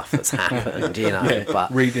of the stuff that's happened, you know.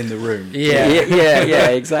 But read in the room. Yeah,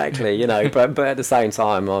 exactly. You know, but at the same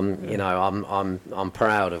time, I'm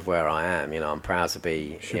proud of where I am. You know, I'm proud to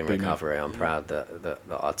be in recovery. I'm proud that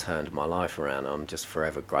I turned my life around. I'm just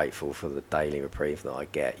forever grateful for the daily reprieve that I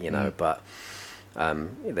get. You know, but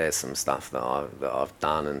There's some stuff that I've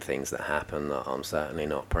done and things that happen that I'm certainly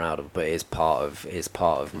not proud of, but it's part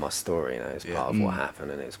of my story, you know. It's part of what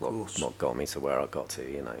happened, and it's what got me to where I got to,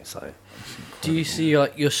 you know. So, do you see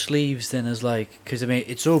like your sleeves then as like? Because I mean,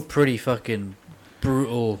 it's all pretty fucking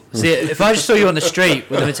brutal. See, if I just saw you on the street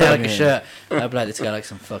with a Metallica shirt, I'd be like, this guy likes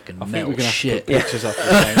some fucking metal shit. Pictures up.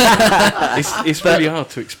 It's really hard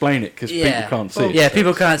to explain it because people can't see it. Yeah,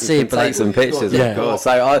 people can't see it, but take some pictures, of course.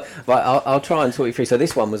 So I'll try and talk you through. So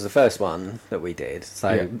this one was the first one that we did.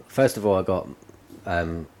 So first of all, I got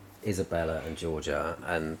Isabella and Georgia,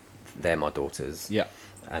 and they're my daughters. Yeah.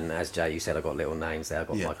 And as Jay, you said, I got little names there. I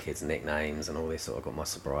got my kids' nicknames and all this sort. I got my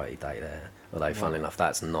sobriety date there. Although, funnily enough,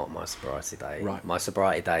 that's not my sobriety date. Right. My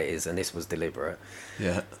sobriety date is, and this was deliberate.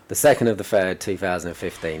 Yeah. The 2nd of the 3rd,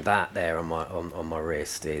 2015. That there on my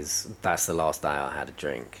wrist that's the last day I had a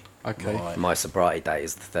drink. Okay. Right. My sobriety date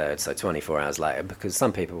is the 3rd, so 24 hours later. Because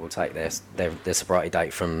some people will take their sobriety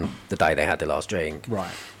date from the day they had their last drink.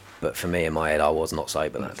 Right. But for me, in my head, I was not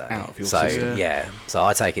sober that day. Out of your so system. so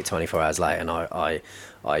I take it 24 hours later, and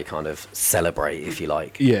I kind of celebrate, if you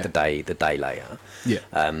like, the day later. Yeah.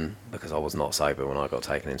 Because I was not sober when I got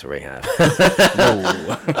taken into rehab.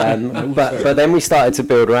 But then we started to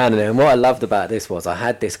build around it, and what I loved about this was I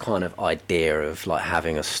had this kind of idea of like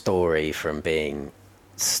having a story from being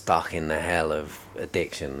stuck in the hell of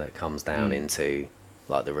addiction that comes down into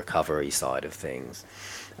like the recovery side of things.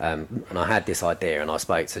 And I had this idea, and I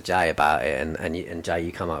spoke to Jay about it, and Jay,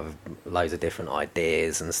 you come up with loads of different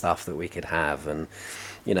ideas and stuff that we could have, and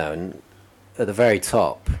you know, and at the very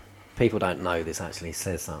top, people don't know this actually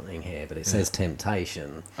says something here, but it says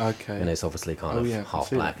temptation. Okay. And it's obviously kind of half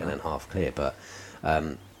black and then half clear, but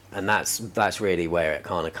and that's really where it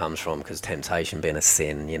kind of comes from, because temptation being a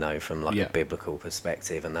sin, you know, from like a biblical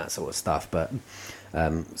perspective and that sort of stuff. But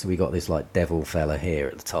so we got this like devil fella here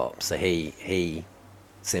at the top, so he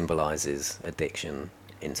symbolizes addiction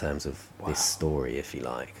in terms of this story, if you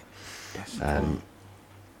like. And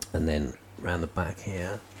then round the back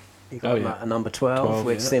here you got a number 12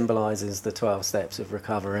 which symbolizes the 12 steps of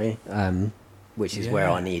recovery, which is where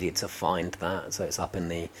I needed to find that, so it's up in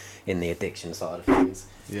the addiction side of things.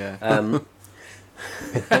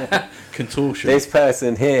 Contortion. This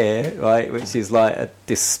person here, right, which is like a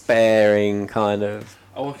despairing kind of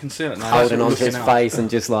I can see it now. holding onto his face and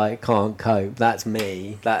just like can't cope. That's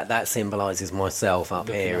me. That symbolises myself up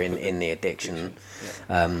here in the addiction.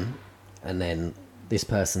 And then this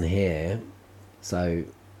person here, so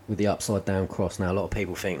with the upside down cross. Now a lot of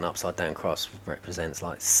people think an upside down cross represents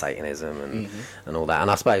like Satanism and all that.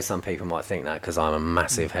 And I suppose some people might think that because I'm a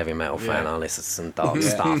massive heavy metal fan, I listen to some dark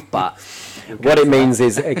stuff. But what it means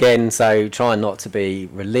is, again, so trying not to be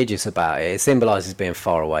religious about it, it symbolises being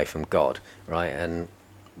far away from God, right? And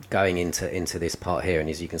going into this part here, and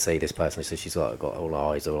as you can see, this person, so she's like got all her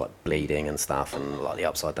eyes all like bleeding and stuff, and like the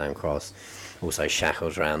upside down cross, also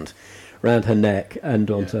shackles round her neck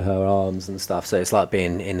and onto her arms and stuff. So it's like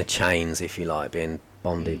being in the chains, if you like, being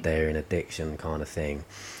bonded there in addiction kind of thing.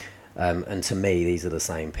 And to me, these are the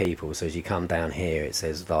same people. So as you come down here, it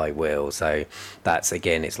says thy will. So that's,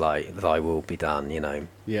 again, it's like thy will be done, you know.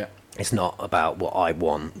 Yeah. It's not about what I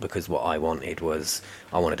want, because what I wanted was,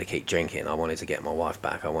 I wanted to keep drinking. I wanted to get my wife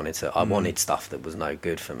back. I wanted stuff that was no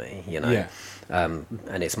good for me, you know. Yeah.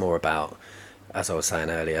 And it's more about, as I was saying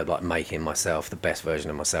earlier, like making myself the best version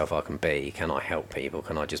of myself I can be. Can I help people?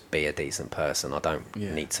 Can I just be a decent person? I don't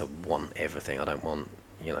need to want everything. I don't want,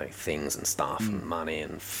 you know, things and stuff and money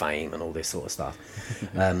and fame and all this sort of stuff.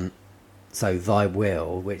 So thy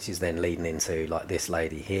will, which is then leading into like this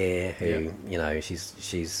lady here, who you know,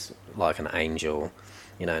 she's like an angel,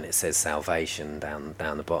 you know, and it says salvation down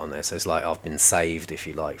the bottom there. So it's like I've been saved, if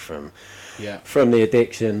you like, from the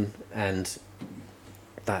addiction, and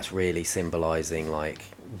that's really symbolising like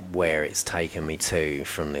where it's taken me to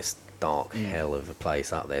from this dark hell of a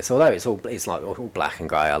place up there. So although it's like all black and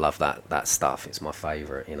grey, I love that stuff. It's my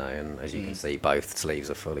favourite, you know, and as you can see, both sleeves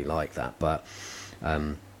are fully like that. But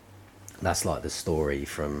that's like the story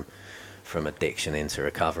from addiction into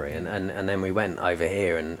recovery, and then we went over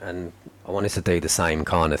here, and I wanted to do the same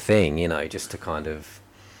kind of thing, you know, just to kind of,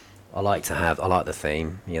 I like the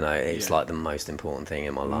theme, you know, it's like the most important thing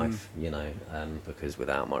in my life, you know, because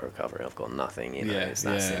without my recovery I've got nothing, you know, it's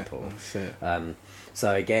that simple.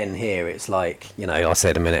 So again here it's like, you know, I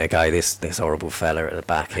said a minute ago, this horrible fella at the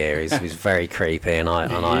back here is very creepy, and I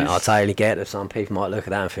totally get that some people might look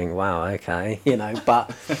at that and think, wow, okay, you know,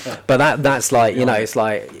 but that's like, you know, it's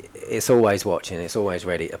like, it's always watching, it's always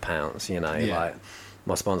ready to pounce, you know, like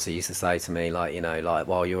my sponsor used to say to me, like, you know, like,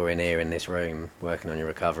 while you're in here in this room working on your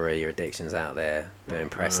recovery, your addiction's out there doing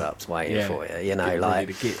press ups waiting for you, you know, like,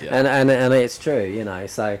 and it's true, you know.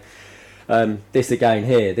 So this again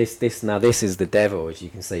here, this is the devil, as you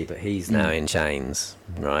can see, but he's now in chains,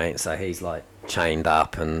 right? So he's like chained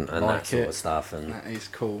up and like that sort of stuff, and that is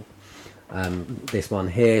cool. This one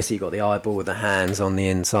here, so you got the eyeball with the hands on the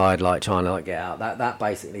inside, like trying to like get out. That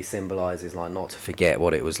basically symbolises like not to forget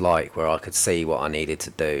what it was like, where I could see what I needed to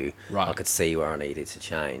do. Right. I could see where I needed to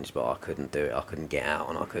change, but I couldn't do it. I couldn't get out,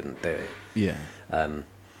 and I couldn't do it. Yeah.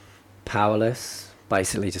 Powerless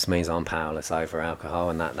basically just means I'm powerless over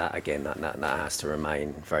alcohol, and that has to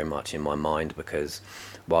remain very much in my mind, because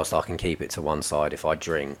whilst I can keep it to one side, if I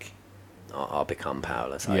drink, I'll become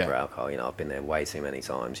powerless over alcohol. You know, I've been there way too many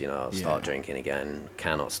times. You know, I'll start drinking again,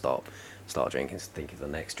 cannot stop. Start drinking, think of the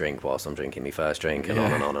next drink whilst I'm drinking my first drink, and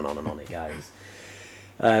on and on and on and on it goes.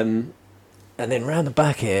 And then round the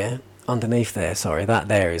back here, underneath there, sorry, that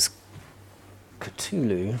there is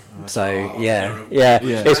Cthulhu. So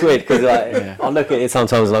it's weird because like I look at it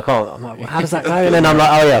sometimes and I can't. I'm like, well, how does that go? And then I'm like,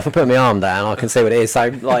 oh yeah, if I put my arm down, I can see what it is. So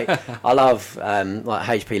like, I love like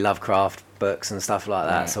H.P. Lovecraft books and stuff like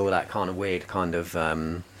that. So all that kind of weird kind of I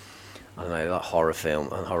don't know, like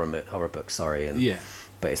horror books. Sorry, and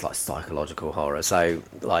but it's like psychological horror. So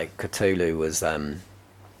like Cthulhu was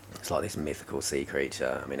it's like this mythical sea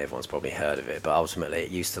creature. I mean, everyone's probably heard of it, but ultimately it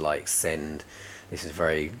used to like send. This is a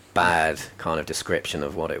very bad kind of description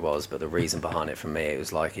of what it was, but the reason behind it for me, it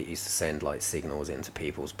was like it used to send like signals into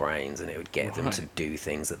people's brains, and it would get them to do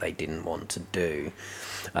things that they didn't want to do.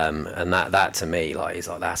 And that to me, like, is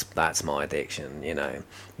like that's my addiction. You know,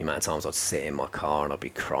 the amount of times I'd sit in my car and I'd be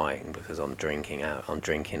crying because I'm drinking a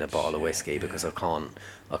bottle of whiskey because I can't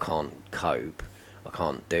cope, I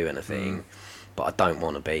can't do anything. But I don't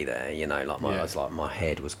want to be there, you know. Like my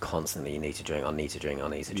head was constantly, you need to drink, I need to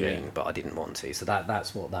drink, but I didn't want to. So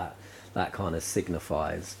that's what that kind of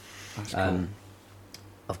signifies. That's cool.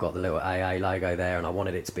 I've got the little AA logo there, and I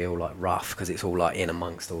wanted it to be all like rough because it's all like in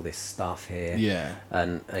amongst all this stuff here. Yeah.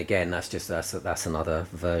 And again, that's another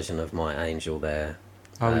version of my angel there.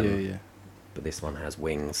 Oh But this one has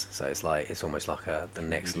wings, so it's almost like the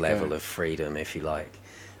next level of freedom, if you like.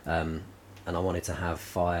 And I wanted to have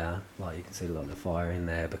fire, like you can see a lot of the fire in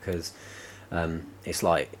there, because it's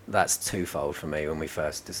like that's twofold for me. When we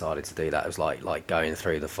first decided to do that, it was like going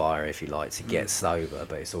through the fire, if you like, to get sober,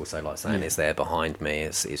 but it's also like saying it's there behind me,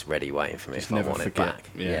 it's ready waiting for me if I want it back.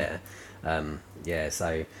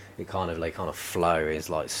 So it kind of flow is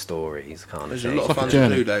like stories kind There's of a thing. lot of fun to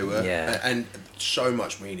do though, Yeah. and so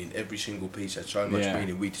much meaning. Every single piece had so much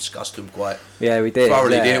meaning. We discussed them quite we did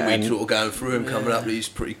thoroughly, didn't we? Sort of going through them, coming up with these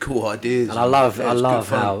pretty cool ideas. And I love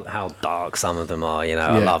how dark some of them are. You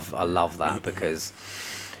know, I love that because,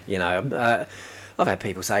 you know, I've had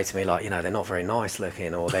people say to me like, you know, they're not very nice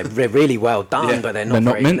looking, or they're really well done, but they're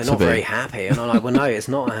not very happy. And I'm like, well, no, it's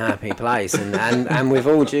not a happy place. And with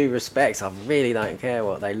all due respect, I really don't care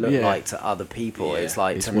what they look like to other people. It's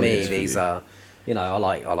like, to me, these are, you know, I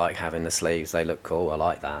like having the sleeves. They look cool. I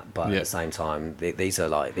like that. But at the same time, these are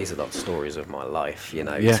like stories of my life. You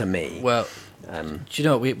know, to me. Well, do you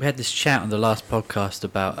know, we had this chat on the last podcast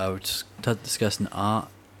about we're just discussing art,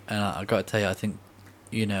 and I got to tell you, I think,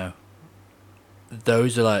 you know,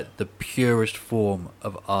 those are like the purest form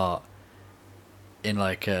of art in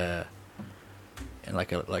like a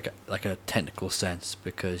technical sense,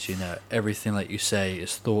 because, you know, everything like you say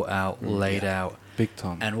is thought out, laid out, big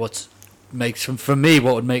time. And what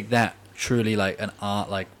would make that truly like an art,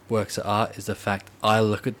 like works of art, is the fact I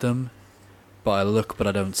look at them, but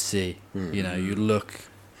I don't see. You know, you look,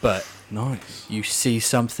 but you see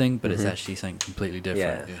something, but it's actually something completely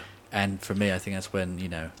different. And for me, I think that's when, you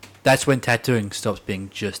know, that's when tattooing stops being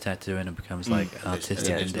just tattooing and becomes like an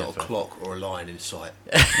artistic endeavor. There's not a clock or a line in sight.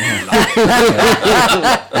 Definitely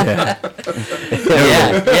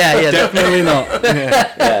not.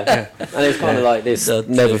 And it's kind of like this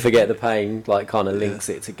never forget the pain, like kind of links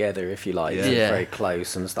it together, if you like. It's very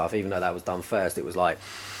close and stuff. Even though that was done first, it was like,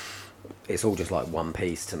 it's all just like one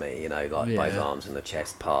piece to me, you know, like both arms and the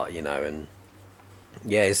chest part, you know. And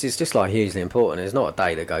it's just like hugely important. There's not a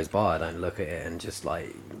day that goes by I don't look at it and just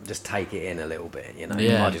take it in a little bit, you know.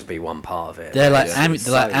 It might just be one part of it. They're like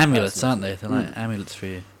amulets, aren't they? They're like amulets for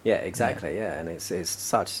you. Yeah, exactly. Yeah, and it's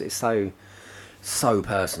so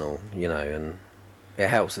personal, you know, and it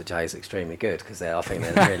helps that Jay's extremely good, because I think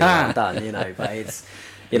they're really well done, you know. But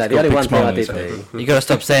You know, the only one thing I did do. You got to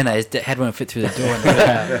stop saying that. His head won't fit through the door.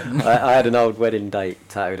 I had an old wedding date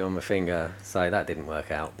tattooed on my finger, so that didn't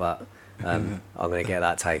work out. But I'm going to get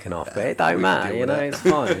that taken off. But it don't matter, you know, it's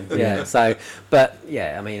fine. Yeah. So, but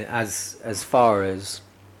yeah, I mean, as far as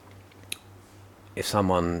if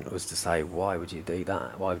someone was to say, why would you do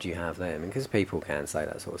that? Why would you have them? Because people can say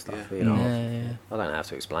that sort of stuff. You know, I don't have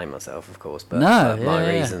to explain myself, of course, but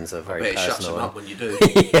my reasons are very personal. It shuts them up when you do.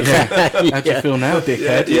 How do you feel now,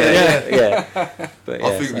 dickhead? Yeah. But,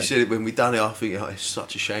 I think we said it when we done it. I think it's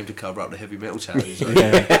such a shame to cover up the heavy metal tattoos.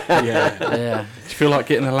 Yeah. Do you feel like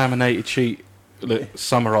getting a laminated sheet that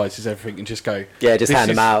summarises everything and just go, just hand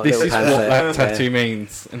them out. This is what that tattoo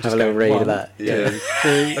means, and have just a little read of that. 2,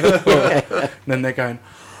 3. Then they're going,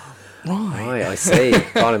 right, I see.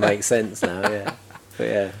 Kind of makes sense now. Yeah, but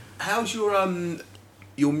yeah. How's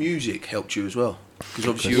your music helped you as well? Because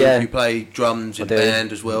obviously you play drums in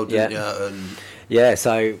band as well, didn't you? And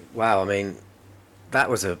So wow, I mean, that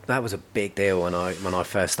was a big deal when I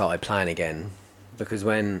first started playing again, because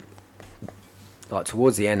when, like,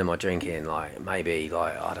 towards the end of my drinking, like maybe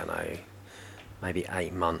I don't know, maybe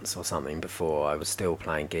 8 months or something before, I was still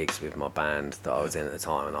playing gigs with my band that I was in at the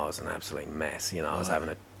time, and I was an absolute mess. You know, I was having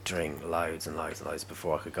to drink loads and loads and loads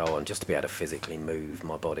before I could go on, just to be able to physically move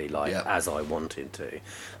my body as I wanted to.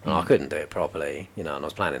 And I couldn't do it properly, you know, and I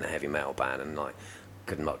was playing in a heavy metal band, and like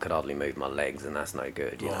could hardly move my legs, and that's no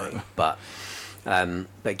good, you know. But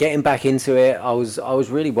getting back into it, I was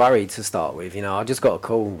really worried to start with. You know, I just got a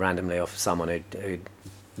call randomly off someone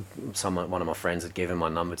one of my friends had given my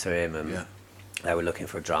number to him, and they were looking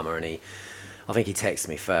for a drummer, and I think he texted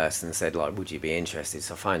me first and said, like, would you be interested?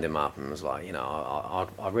 So I phoned him up and was like, you know,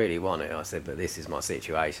 I really want it. I said, but this is my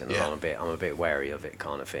situation. And I'm a bit wary of it,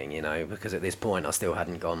 kind of thing, you know, because at this point I still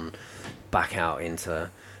hadn't gone back out into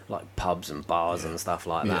like pubs and bars and stuff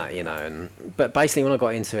like that, you know. But basically when I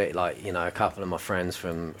got into it, like, you know, a couple of my friends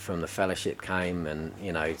from the fellowship came, and,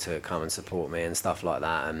 you know, to come and support me and stuff like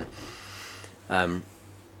that. And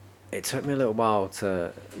it took me a little while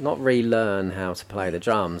to not relearn how to play the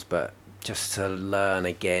drums, but just to learn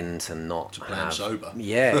again to not to play sober.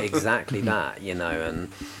 Yeah, exactly that, you know.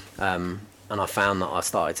 And I found that I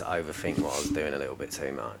started to overthink what I was doing a little bit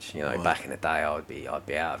too much. You know, back in the day, I'd be out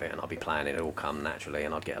of it, and I'd be playing it all come naturally,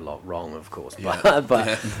 and I'd get a lot wrong, of course. But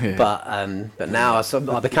now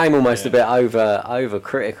I became almost a bit over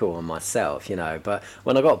critical on myself, you know. But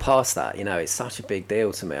when I got past that, you know, it's such a big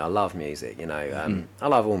deal to me. I love music, you know. I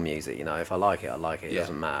love all music, you know. If I like it, I like it. It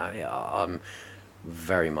doesn't matter. Yeah, I'm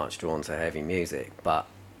very much drawn to heavy music, but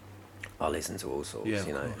I listen to all sorts,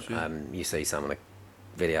 you know. Course, you see some of the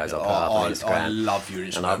videos I put up on Instagram. I love your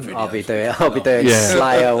Instagram videos. I'll be doing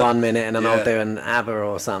Slayer 1 minute, and then I'll do an ABBA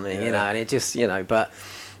or something, you know, and it just, you know, but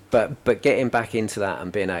getting back into that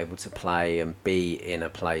and being able to play and be in a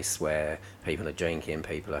place where people are drinking,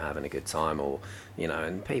 people are having a good time, or, you know,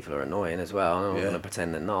 and people are annoying as well. I'm not going to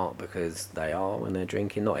pretend they're not, because they are when they're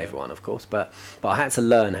drinking. Not everyone, of course, but I had to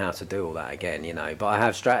learn how to do all that again, you know. But I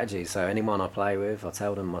have strategies, so anyone I play with, I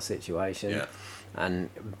tell them my situation, and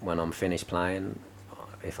when I'm finished playing,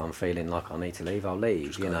 if I'm feeling like I need to leave, I'll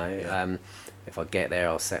leave, you know. If I get there,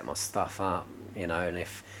 I'll set my stuff up, you know, and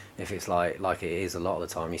if it's like it is a lot of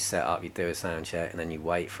the time, you set up, you do a sound check, and then you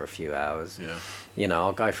wait for a few hours, you know,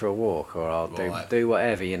 I'll go for a walk, or I'll do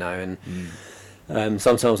whatever, you know, and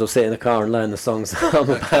sometimes I'll sit in the car and learn the songs that I'm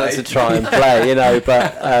about to try and play, you know,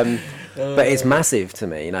 but it's massive to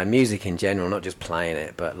me, you know, music in general, not just playing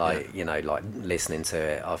it, but like, you know, like listening to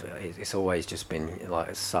it. It's always just been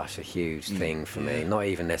like such a huge thing for me, not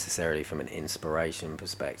even necessarily from an inspiration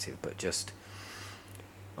perspective, but just,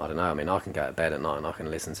 I don't know, I mean, I can go to bed at night and I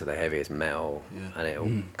can listen to the heaviest metal and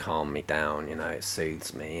it'll calm me down, you know, it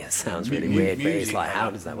soothes me. It sounds really weird, but it's like, how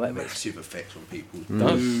does that work? Massive effects on people's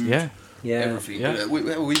mood. Everything. Yeah.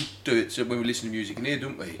 We do it, so when we listen to music in here,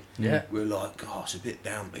 don't we? Yeah. We're like, oh, it's a bit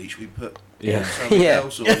downbeat. Should we put something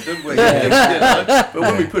else on, don't we? You know? But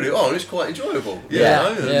when we put it on, it's quite enjoyable. You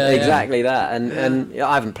know? Exactly that. And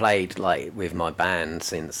I haven't played like with my band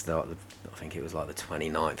since I think it was like the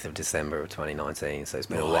 29th of December of 2019, so it's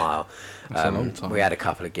been a while. That's a long time. We had a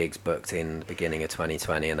couple of gigs booked in the beginning of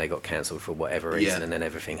 2020, and they got cancelled for whatever reason, and then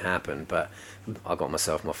everything happened. But I got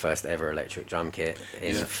myself my first ever electric drum kit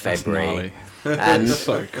in February, and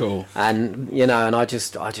so cool. And you know, and I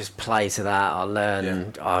just play to that. I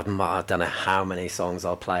learn. I don't know how many songs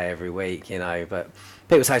I'll play every week, you know. But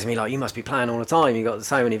people say to me like, "You must be playing all the time. You got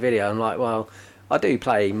so many videos." I'm like, well, I do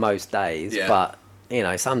play most days, but you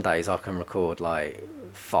know, some days I can record like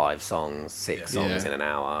 5 songs, 6 songs in an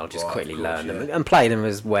hour. I'll just quickly learn them and play them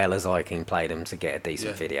as well as I can play them to get a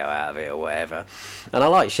decent video out of it or whatever. And I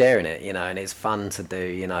like sharing it, you know, and it's fun to do,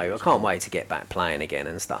 you know. I can't wait to get back playing again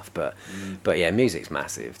and stuff, but yeah, music's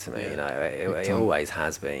massive to me, you know. It always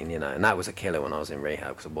has been, you know, and that was a killer when I was in rehab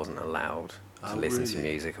because I wasn't allowed to listen to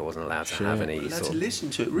music. I wasn't allowed to have any sort of... to listen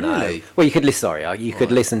to it, really? No. Well, you could listen, you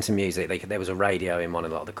could listen to music. There was a radio in one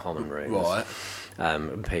of the common rooms. Right.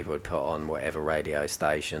 People would put on whatever radio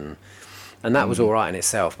station, and that was all right in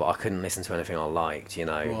itself, but I couldn't listen to anything I liked, you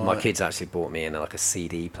know. My kids actually bought me in like a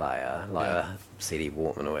CD player, like a CD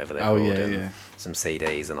Walkman or whatever they're called, and some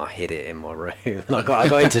CDs, and I hid it in my room, and I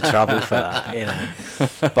got into trouble for that, you know.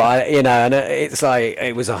 But you know, and it's like,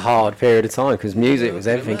 it was a hard period of time because music was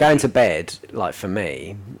everything. Going to bed, like for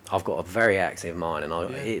me, I've got a very active mind,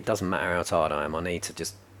 and it doesn't matter how tired I am, I need to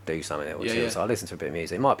just do something that will chill. So I listen to a bit of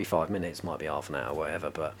music. It might be 5 minutes, might be half an hour, whatever,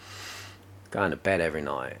 but going to bed every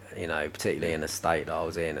night, you know, particularly in the state that I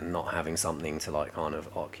was in, and not having something to like kind of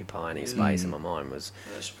occupy any space in my mind was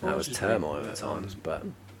turmoil at times. But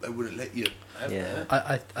they wouldn't let you.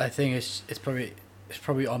 I think it's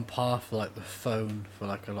probably on par for like the phone for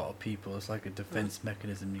like a lot of people. It's like a defense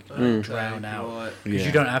mechanism. You can drown out because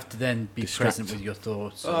you don't have to then be present with your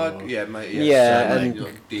thoughts. And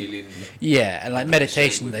like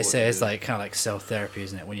meditation, they say is like kind of like self therapy,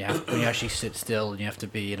 isn't it? When you actually sit still and you have to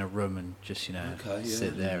be in a room and just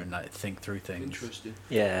sit there and like think through things. Interesting.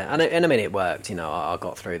 Yeah, and I mean it worked. You know, I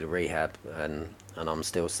got through the rehab and I'm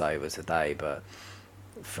still sober today. But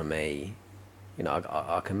for me, you know,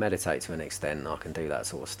 I can meditate to an extent, I can do that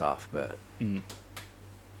sort of stuff, but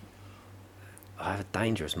I have a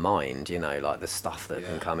dangerous mind, you know, like the stuff that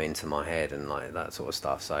can come into my head and like that sort of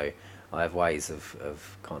stuff. So I have ways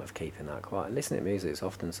of kind of keeping that quiet. Listening to music is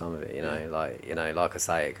often some of it, you know, like I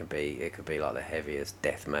say, it could be like the heaviest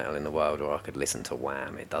death metal in the world, or I could listen to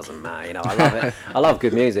Wham. It doesn't matter, you know. I love it. I love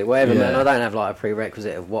good music, whatever. Man, I don't have like a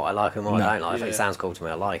prerequisite of what I like and what I don't like. If it sounds cool to me,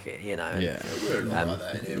 I like it, you know. We're a lot like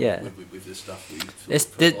that in here with the stuff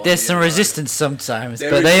there's some resistance sometimes,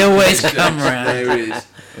 but they always come around. There is.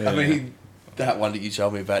 I mean, that one that you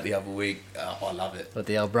told me about the other week, I love it. But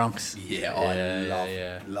the El Bronx. Yeah,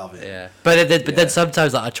 I love it. Yeah, but then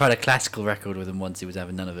sometimes like I tried a classical record with him once. He was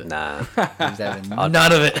having none of it. Nah, he was having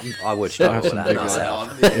none of it. I would struggle with that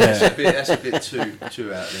myself. That's a bit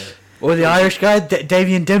too out there. Or the Irish guy,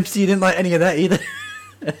 Damien Dempsey. You didn't like any of that either.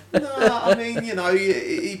 No, I mean, you know,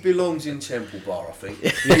 he belongs in Temple Bar, I think.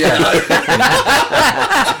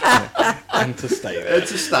 And to stay there.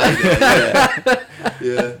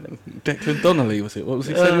 Yeah. Declan Donnelly, was it? What was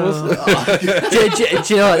he saying it was?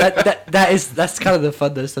 Do you know what? That's kind of the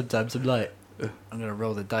fun though. Sometimes I'm like, I'm gonna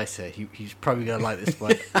roll the dice here. He's probably gonna like this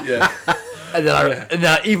one. Yeah. And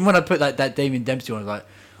then even when I put like that Damien Dempsey one, I was like,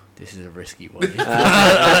 this is a risky one.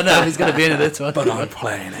 I don't know if he's gonna be into this one, but I'm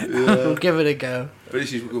playing it. We'll give it a go. But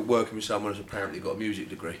this is working with someone who's apparently got a music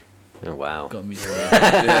degree. Oh, wow. Got music.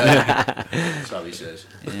 So he says.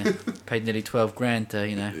 Yeah. Paid nearly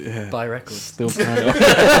 $12,000 to, buy records. Still playing.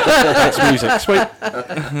 That's music. Sweet.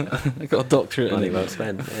 I got a doctorate. Money well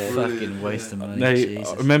spent. Yeah. Fucking waste of money. No,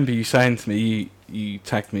 I remember you saying to me, you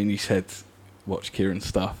tagged me and you said, watch Kieran's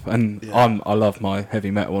stuff, and I love my heavy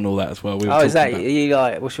metal and all that as well. Is that you?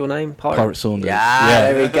 Like, what's your name? Pirate Saunders.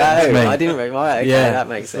 Yeah, there we go. I didn't really right. Okay, that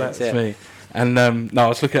makes sense. That's me. And no, I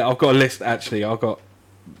was looking. I've got a list actually. I've got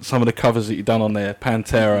some of the covers that you've done on there.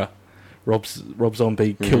 Pantera, Rob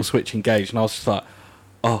Zombie, Killswitch Engage, and I was just like,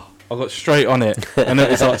 I got straight on it, and it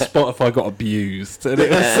was like Spotify got abused, and it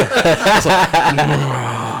was, I was like,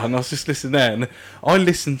 and I was just listening there, and I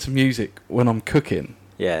listen to music when I'm cooking.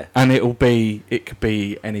 Yeah. And it could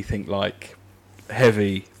be anything like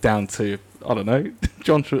heavy down to, I don't know,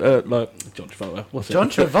 John Travolta. What's it? John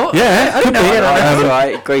Travolta? Yeah, it could be. That's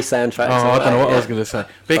right. Grease soundtrack. I don't know what I was going to say.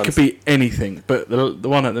 But it could be anything. But the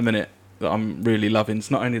one at the minute that I'm really loving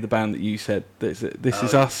is not only the band that you said, this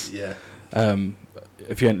is Us. Yeah.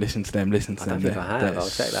 If you haven't listened to them, listen to them. I don't think I have. I'll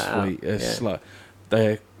check that sweet. It's like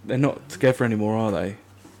they're not together anymore, are they?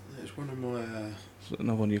 It's one of my...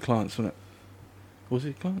 another one of your clients, wasn't it? Was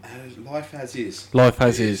it client? Life As Is. Life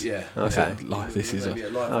As Is. Yeah. Okay. This is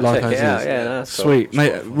Life As Is. Yeah, that's sweet.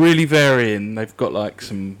 Mate, really varying. They've got like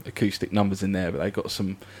some acoustic numbers in there, but they've got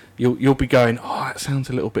some. You'll be going, that sounds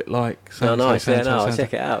a little bit like. Nice. I'll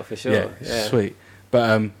check it out for sure. Yeah, sweet.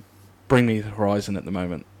 But Bring Me the Horizon at the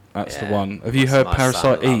moment. That's the one. Have you heard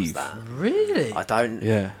Parasite Eve? Really? I don't.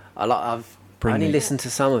 Yeah. I've only listened to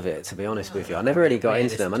some of it, to be honest with you. I never really got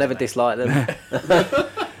into them. I never disliked them.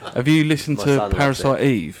 Have you listened to Parasite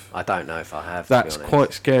Eve? I don't know if I have. That's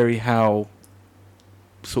quite scary how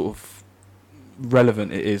sort of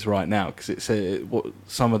relevant it is right now, because it's what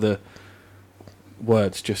some of the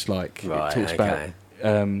words just like Right, it talks okay.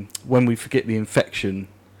 about when we forget the infection,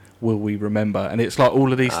 will we remember? And it's like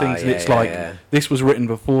all of these things, and it's like this was written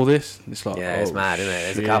before this. It's like it's mad, isn't it?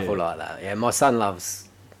 There's a couple like that. Yeah, my son loves.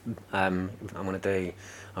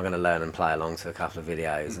 I'm gonna learn and play along to a couple of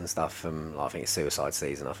videos and stuff from, like, I think it's Suicide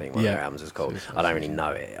Season. I think one of their albums is called. I don't really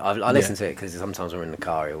know it. I listen to it because sometimes when we're in the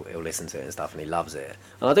car, he'll listen to it and stuff, and he loves it.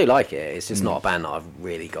 And I do like it. It's just not a band that I've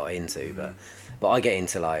really got into, but I get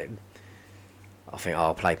into, like, I think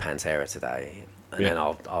I'll play Pantera today, and then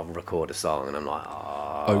I'll record a song, and I'm like,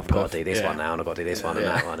 I've got to do this one now, and I've got to do this one and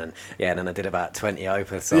that one, and then I did about 20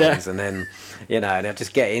 Opeth songs, and then, and I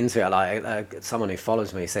just get into it. Like, someone who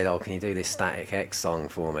follows me said, can you do this Static X song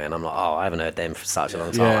for me? And I'm like, I haven't heard them for such a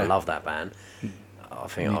long time. I love that band. I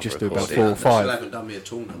think I've just do about recorded 4 or it. 5. Still haven't done me a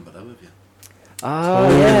tour number though, have you? Oh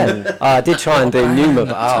yeah, I did try and do Numa,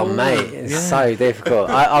 but mate, it's so difficult.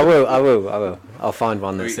 I will. I'll find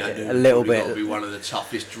one that's a little bit. Got to be one of the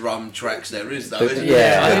toughest drum tracks there is, though. But, isn't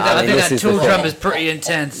yeah, I think that tool drum is pretty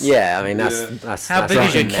intense. Yeah, I mean that's how big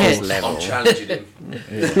is your kit? Level. I'm challenging him.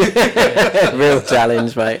 Real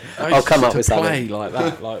challenge, mate. I'll come up with something. Play like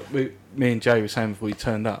that, like me and Jay were saying before we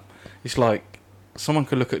turned up. It's like someone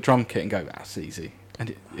could look at drum kit and go, "That's easy."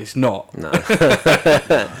 And it's not. No.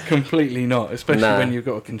 Completely not. Especially when you've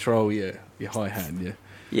got to control your hi-hat.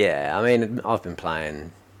 Yeah, I mean, I've been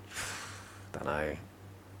playing, don't know, I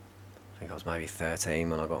think I was maybe 13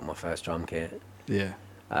 when I got my first drum kit. Yeah.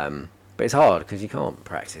 But it's hard because you can't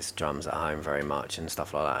practice drums at home very much and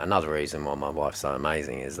stuff like that. Another reason why my wife's so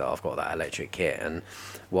amazing is that I've got that electric kit, and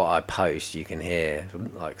what I post you can hear,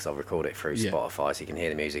 like, because I record it through Spotify, so you can hear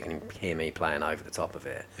the music and hear me playing over the top of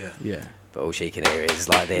it. Yeah. But all she can hear is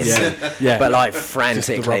like this, Yeah. but like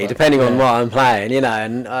frantically, depending on what I'm playing,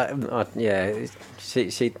 and she.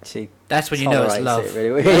 That's when you know it's love. It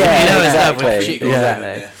really well. Yeah, you know exactly. It's love when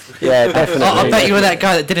Exactly. Yeah, definitely. I bet you were that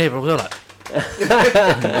guy that did it, but we're like.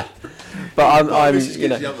 But I'm this is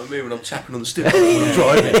getting up at me when I'm tapping on the steering when I'm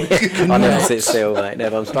driving. I never sit still, mate.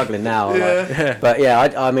 Never. I'm struggling now. But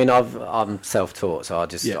I mean, I'm self-taught, so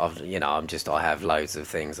I have loads of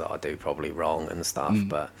things that I do probably wrong and stuff.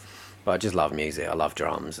 But I just love music. I love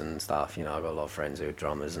drums and stuff. I've got a lot of friends who are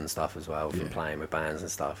drummers and stuff as well from playing with bands and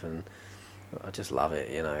stuff, and I just love it.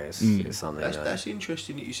 It's something. That's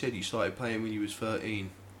interesting that you said you started playing when you was 13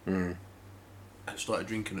 and started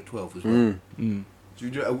drinking at 12 as well. Do you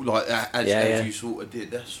do like that as you sort of did?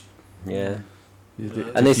 That's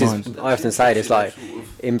and this is, I often say this, like,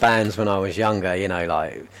 in bands when I was younger,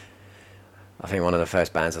 like, I think one of the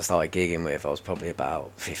first bands I started gigging with, I was probably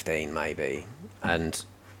about 15 maybe, and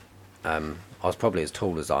I was probably as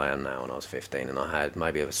tall as I am now when I was 15, and I had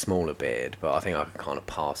maybe a smaller beard, but I think I could kind of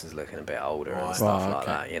pass as looking a bit older and stuff like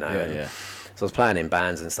that, So I was playing in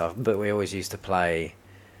bands and stuff, but we always used to play,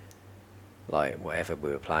 like, whatever we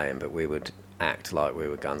were playing, but we would act like we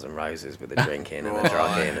were Guns N' Roses with the drinking and the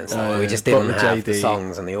drugging and stuff. We just didn't have the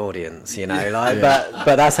songs and the audience,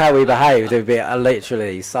 but that's how we behaved. It would be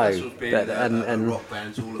literally so. And rock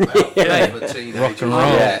band's all about. Rock and roll.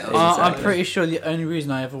 Yeah, exactly. I'm pretty sure the only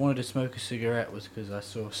reason I ever wanted to smoke a cigarette was because I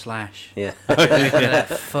saw Slash. Yeah. That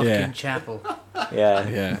fucking chapel.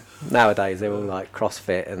 Yeah. Nowadays they're all like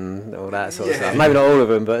CrossFit and all that sort of stuff. Maybe not all of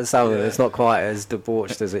them, but some of them. It's not quite as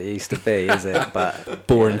debauched as it used to be, is it? But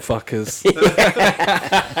boring fuckers.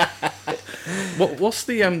 What's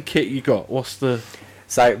the kit you got? What's the?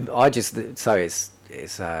 So it's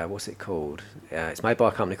what's it called? It's made by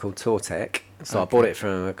a company called Tortec. So I bought it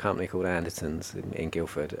from a company called Anderton's in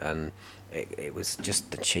Guildford, and it was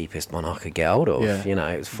just the cheapest one I could get hold of. It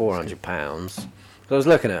was £400. So I was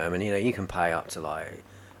looking at them, and you can pay up to like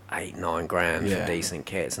 8-9 grand for decent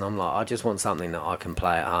kits, and I'm like, I just want something that I can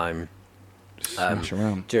play at home. Smash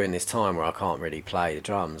around During this time where I can't really play the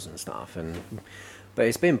drums and stuff, but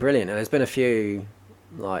it's been brilliant, and there's been a few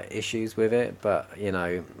like issues with it, but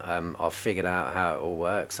I've figured out how it all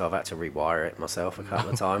works, so I've had to rewire it myself a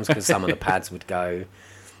couple of times because some of the pads would go,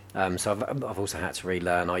 so I've also had to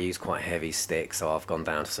relearn. I use quite heavy sticks, so I've gone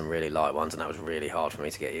down to some really light ones, and that was really hard for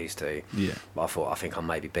me to get used to. But I think I'm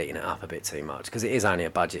maybe beating it up a bit too much because it is only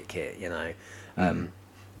a budget kit,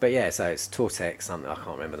 But yeah, so it's Tortec, something I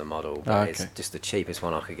can't remember the model, but it's just the cheapest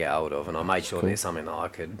one I could get hold of, and I made sure that it's something that I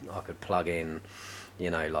could plug in,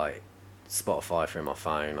 like Spotify through my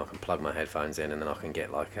phone. I can plug my headphones in, and then I can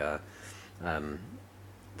get like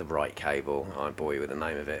the right cable. I won't bore you with the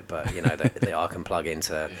name of it, but that I can plug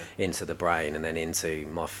into the brain and then into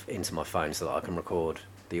my phone, so that I can record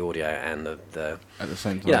the audio and the at the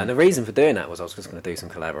same time. Yeah, and the reason for doing that was I was just going to do some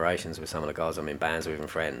collaborations with some of the guys I'm in bands with and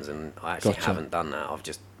friends, and I actually haven't done that. I've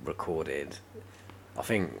just recorded I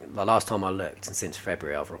think the last time I looked, and since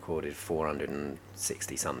February, I've recorded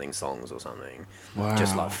 460 something songs or something. Wow.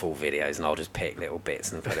 Just like full videos, and I'll just pick little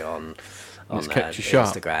bits and put it on kept you sharp.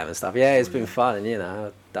 Instagram and stuff. Yeah, it's been fun. You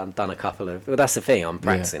know, I've done a couple of. Well, that's the thing. I'm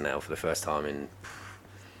practicing now for the first time in.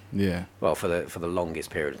 Yeah. Well, for the longest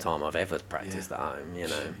period of time I've ever practiced at home. You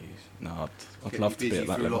know. Jeez. No, I'd love to be at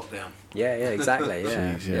that level. Lockdown. Yeah, exactly.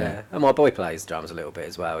 Yeah, Jeez, yeah. And my boy plays drums a little bit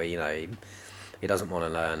as well. You know, he doesn't want to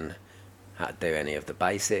learn how to do any of the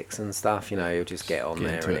basics and stuff. You know, he'll just get on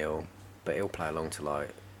there and he'll play along to like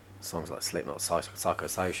songs like Slipknot,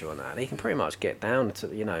 Psychosocial and that. And he can pretty much get down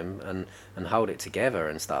to, you know, and hold it together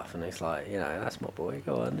and stuff. And it's like, you know, that's my boy.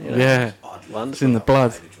 Go on. You know. Yeah, it's in the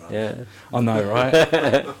blood. Yeah, I know, right?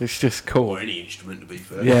 It's just cool. Or any instrument, to be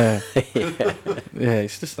fair. Yeah. Yeah,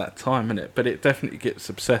 it's just that time, isn't it? But it definitely gets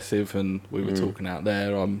obsessive, and we were talking out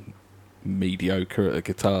there, I'm mediocre at a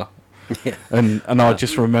guitar. Yeah. And I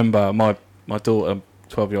just remember my daughter,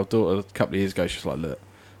 12-year-old daughter, a couple of years ago, she was like, look,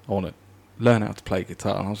 I want to learn how to play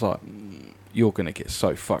guitar. And I was like, you're going to get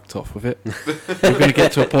so fucked off with it. You're going to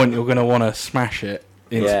get to a point you're going to want to smash it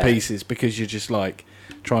into pieces, because you're just like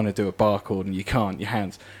trying to do a bar chord and you can't, your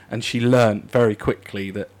hands. And she learned very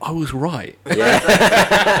quickly that I was right.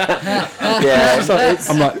 Yeah.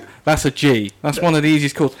 I'm like, that's a G. That's one of the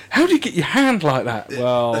easiest chords. How do you get your hand like that?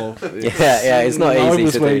 Well, it's not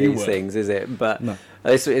easy to do these things, is it? But no.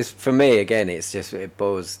 it's for me, again, it's just, it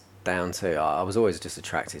boils down to, I was always just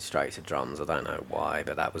attracted straight to drums. I don't know why,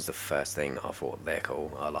 but that was the first thing that I thought, they're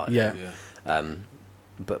cool. I like it.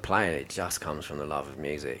 But playing it just comes from the love of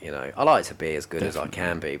music, you know. I like to be as good as I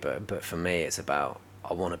can be, but for me, it's about,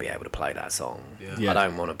 I want to be able to play that song. I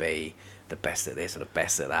don't want to be the best at this or the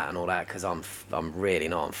best at that and all that, because I'm really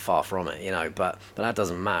not. I'm far from it, you know. But that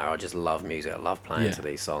doesn't matter. I just love music. I love playing to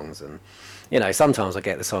these songs, and you know, sometimes I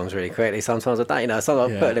get the songs really quickly. Sometimes I don't. You know,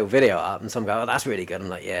 sometimes I put a little video up, and some go, "Oh, that's really good." I'm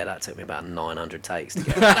like, "Yeah, that took me about 900 takes to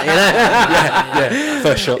get that." You know?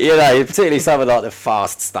 First shot. You know, particularly some of like the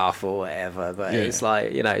fast stuff or whatever. But it's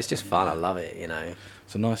like, you know, it's just fun. I love it. You know,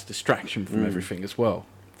 it's a nice distraction from everything as well.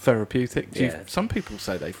 Therapeutic. Some people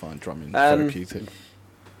say they find drumming therapeutic.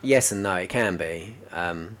 Yes and no, it can be.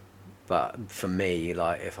 But for me,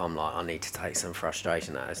 like, if I'm like, I need to take some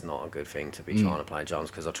frustration out, it's not a good thing to be trying to play drums,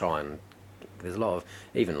 because I try and, there's a lot of,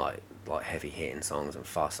 even like heavy hitting songs and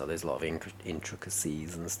fuss, so there's a lot of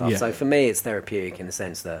intricacies and stuff. So for me, it's therapeutic in the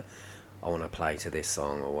sense that I want to play to this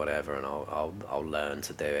song or whatever, and I'll learn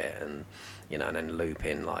to do it, and you know, and then loop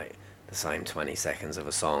in like the same 20 seconds of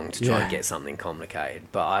a song to try and get something complicated.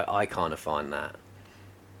 But I kind of find that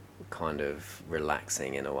kind of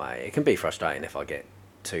relaxing in a way. It can be frustrating if I get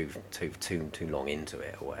too long into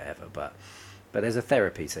it or whatever, but there's a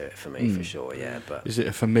therapy to it for me for sure. But is it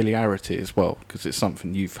a familiarity as well, because it's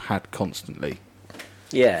something you've had constantly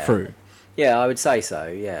through? I would say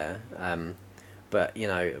so. But you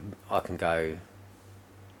know, I can go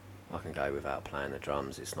without playing the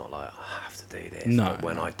drums. It's not like I have to do this. But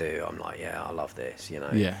when I do, I'm like, I love this, you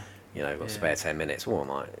know. You know, got spare 10 minutes, I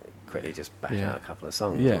might quickly just bash out a couple of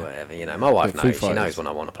songs or whatever. You know, my wife knows. She knows when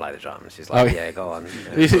I want to play the drums. She's like, go on.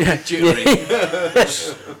 He's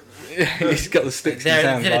got the sticks in his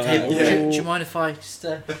hand like that. Do you mind if I just...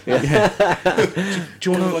 Do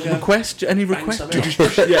you want to request? Any request?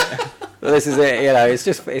 Well, this is it, you know,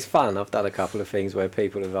 it's fun. I've done a couple of things where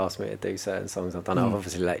people have asked me to do certain songs. I've done it. I've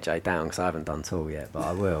obviously let Jay down because I haven't done Tool yet, but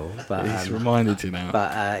I will. But he's reminded you now.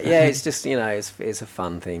 But it's just, you know, it's a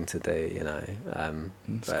fun thing to do, you know.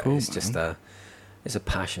 But cool, it's just it's a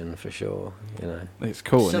passion for sure, you know. It's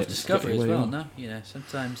cool. Self-discovery as well, no? You know,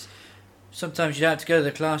 sometimes you don't have to go to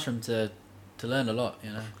the classroom to learn a lot,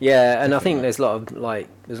 you know. Yeah, and I think there's a lot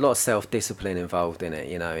of self-discipline involved in it,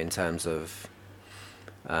 you know, in terms of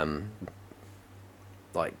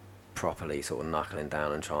like properly sort of knuckling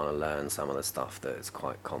down and trying to learn some of the stuff that's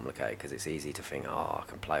quite complicated, because it's easy to think, I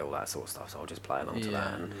can play all that sort of stuff, so I'll just play along to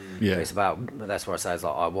that. And it's about, that's what I say, is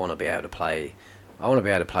like, I want to be able to play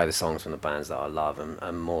the songs from the bands that I love,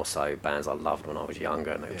 and more so bands I loved when I was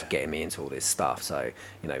younger, and it was getting me into all this stuff. So,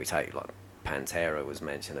 you know, we take like Pantera was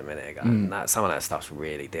mentioned a minute ago, and some of that stuff's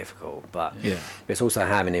really difficult, but it's also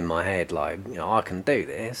having in my head, like, you know, I can do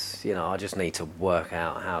this, you know, I just need to work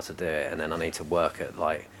out how to do it, and then I need to work at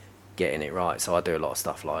like getting it right. So I do a lot of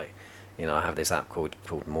stuff like, you know, I have this app called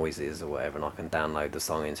Moises or whatever, and I can download the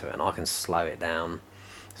song into it, and I can slow it down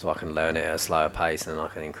so I can learn it at a slower pace, and I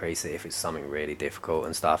can increase it if it's something really difficult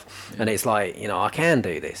and stuff. And it's like, you know, I can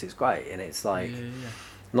do this, it's great, and it's like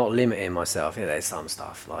not limiting myself. Yeah, there's some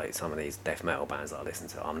stuff like some of these death metal bands that I listen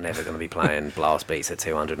to. I'm never going to be playing blast beats at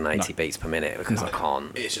 280 beats per minute because I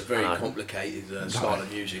can't. It's a very complicated style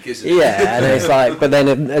of music, isn't it? Yeah, and it's like, but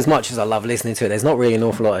then as much as I love listening to it, there's not really an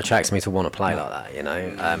awful lot that attracts me to want to play like that. You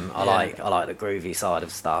know, I like the groovy side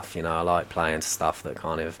of stuff. You know, I like playing stuff that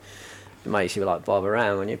kind of makes you like bob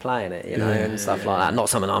around when you're playing it, you know, and stuff like that. Not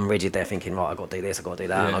something I'm rigid there thinking, right, I've got to do this, I've got to do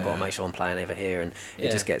that, and I've got to make sure I'm playing over here, and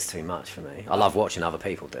it just gets too much for me. I love watching other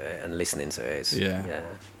people do it and listening to it.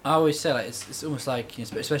 I always say, like, it's almost like, you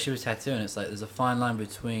know, especially with tattooing, it's like there's a fine line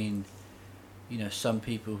between, you know, some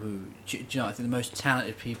people who, do you know, I think the most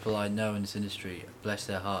talented people I know in this industry, bless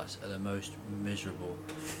their hearts, are the most miserable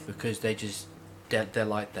because they're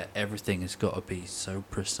like that. Everything has got to be so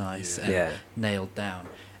precise and nailed down.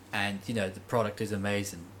 And, you know, the product is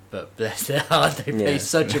amazing, but bless their heart, they pay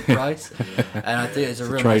such a price. And I think it's a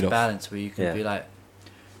real nice balance where you can be like,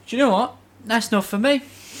 do you know what? That's not for me.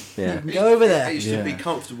 Yeah. You can go over there. It's to be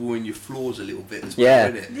comfortable in your flaws a little bit as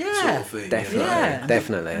well, isn't it? Yeah. Sort of thing, definitely. you know? Yeah.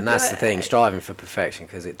 Definitely. And that's the thing, striving for perfection,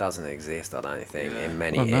 because it doesn't exist, I don't think, in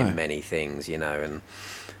many things, you know.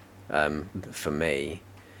 And for me,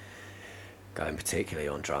 going particularly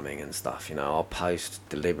on drumming and stuff, you know, I'll post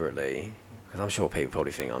deliberately, because I'm sure people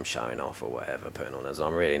probably think I'm showing off or whatever, putting on as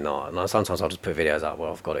I'm really not. And sometimes I'll just put videos up where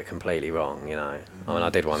I've got it completely wrong, you know. I mean, I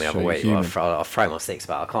did one the other week where I throw my sticks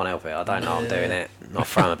about. I can't help it. I don't know I'm doing it. I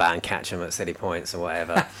throw them about and catch them at silly points or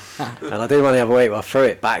whatever. And I did one the other week where I threw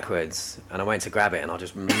it backwards and I went to grab it and I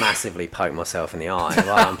just massively poked myself in the eye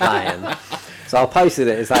while I'm playing. So I posted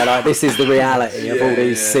it as like this is the reality of all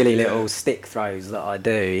these silly little stick throws that I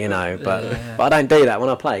do, you know. But I don't do that when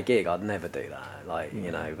I play a gig. I'd never do that, like,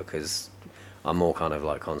 you know, because I'm more kind of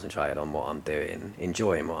like concentrated on what I'm doing,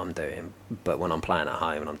 enjoying what I'm doing. But when I'm playing at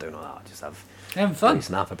home and I'm doing all that, I just having fun.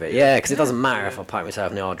 Loosen up a bit. Yeah, because it doesn't matter if I poke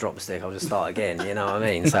myself in the eye, drop the stick, I'll just start again, you know what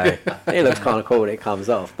I mean? So it looks kind of cool when it comes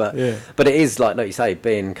off. But it is, like you say,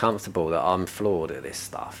 being comfortable that I'm flawed at this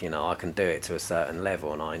stuff, you know. I can do it to a certain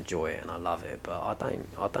level and I enjoy it and I love it, but I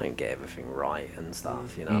don't get everything right and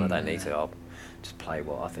stuff, you know, and I don't need to. I'll just play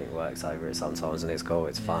what I think works over it sometimes and it's cool,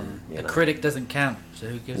 it's fun, you know. A critic doesn't count, so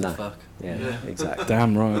who gives a fuck? Yeah, exactly.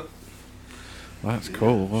 Damn right. That's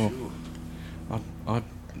cool. Well,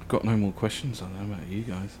 I've got no more questions. I don't know about you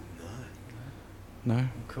guys. No?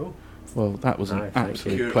 Cool. Well, that was an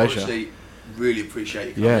absolute Kieran, pleasure. honestly, really appreciate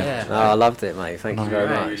you coming. Yeah. No, I loved it, mate. Thank you very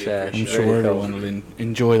much. Really I'm sure everyone will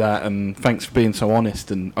enjoy that, and thanks for being so honest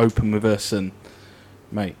and open with us. And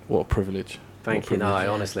mate, what a privilege. Thank you. No,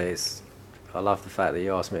 honestly, I love the fact that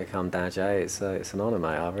you asked me to come down, Jay. It's an honour,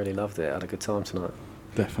 mate. I really loved it. I had a good time tonight.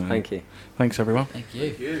 Definitely. Thank you. Thanks, everyone. Thank you.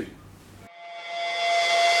 Thank you.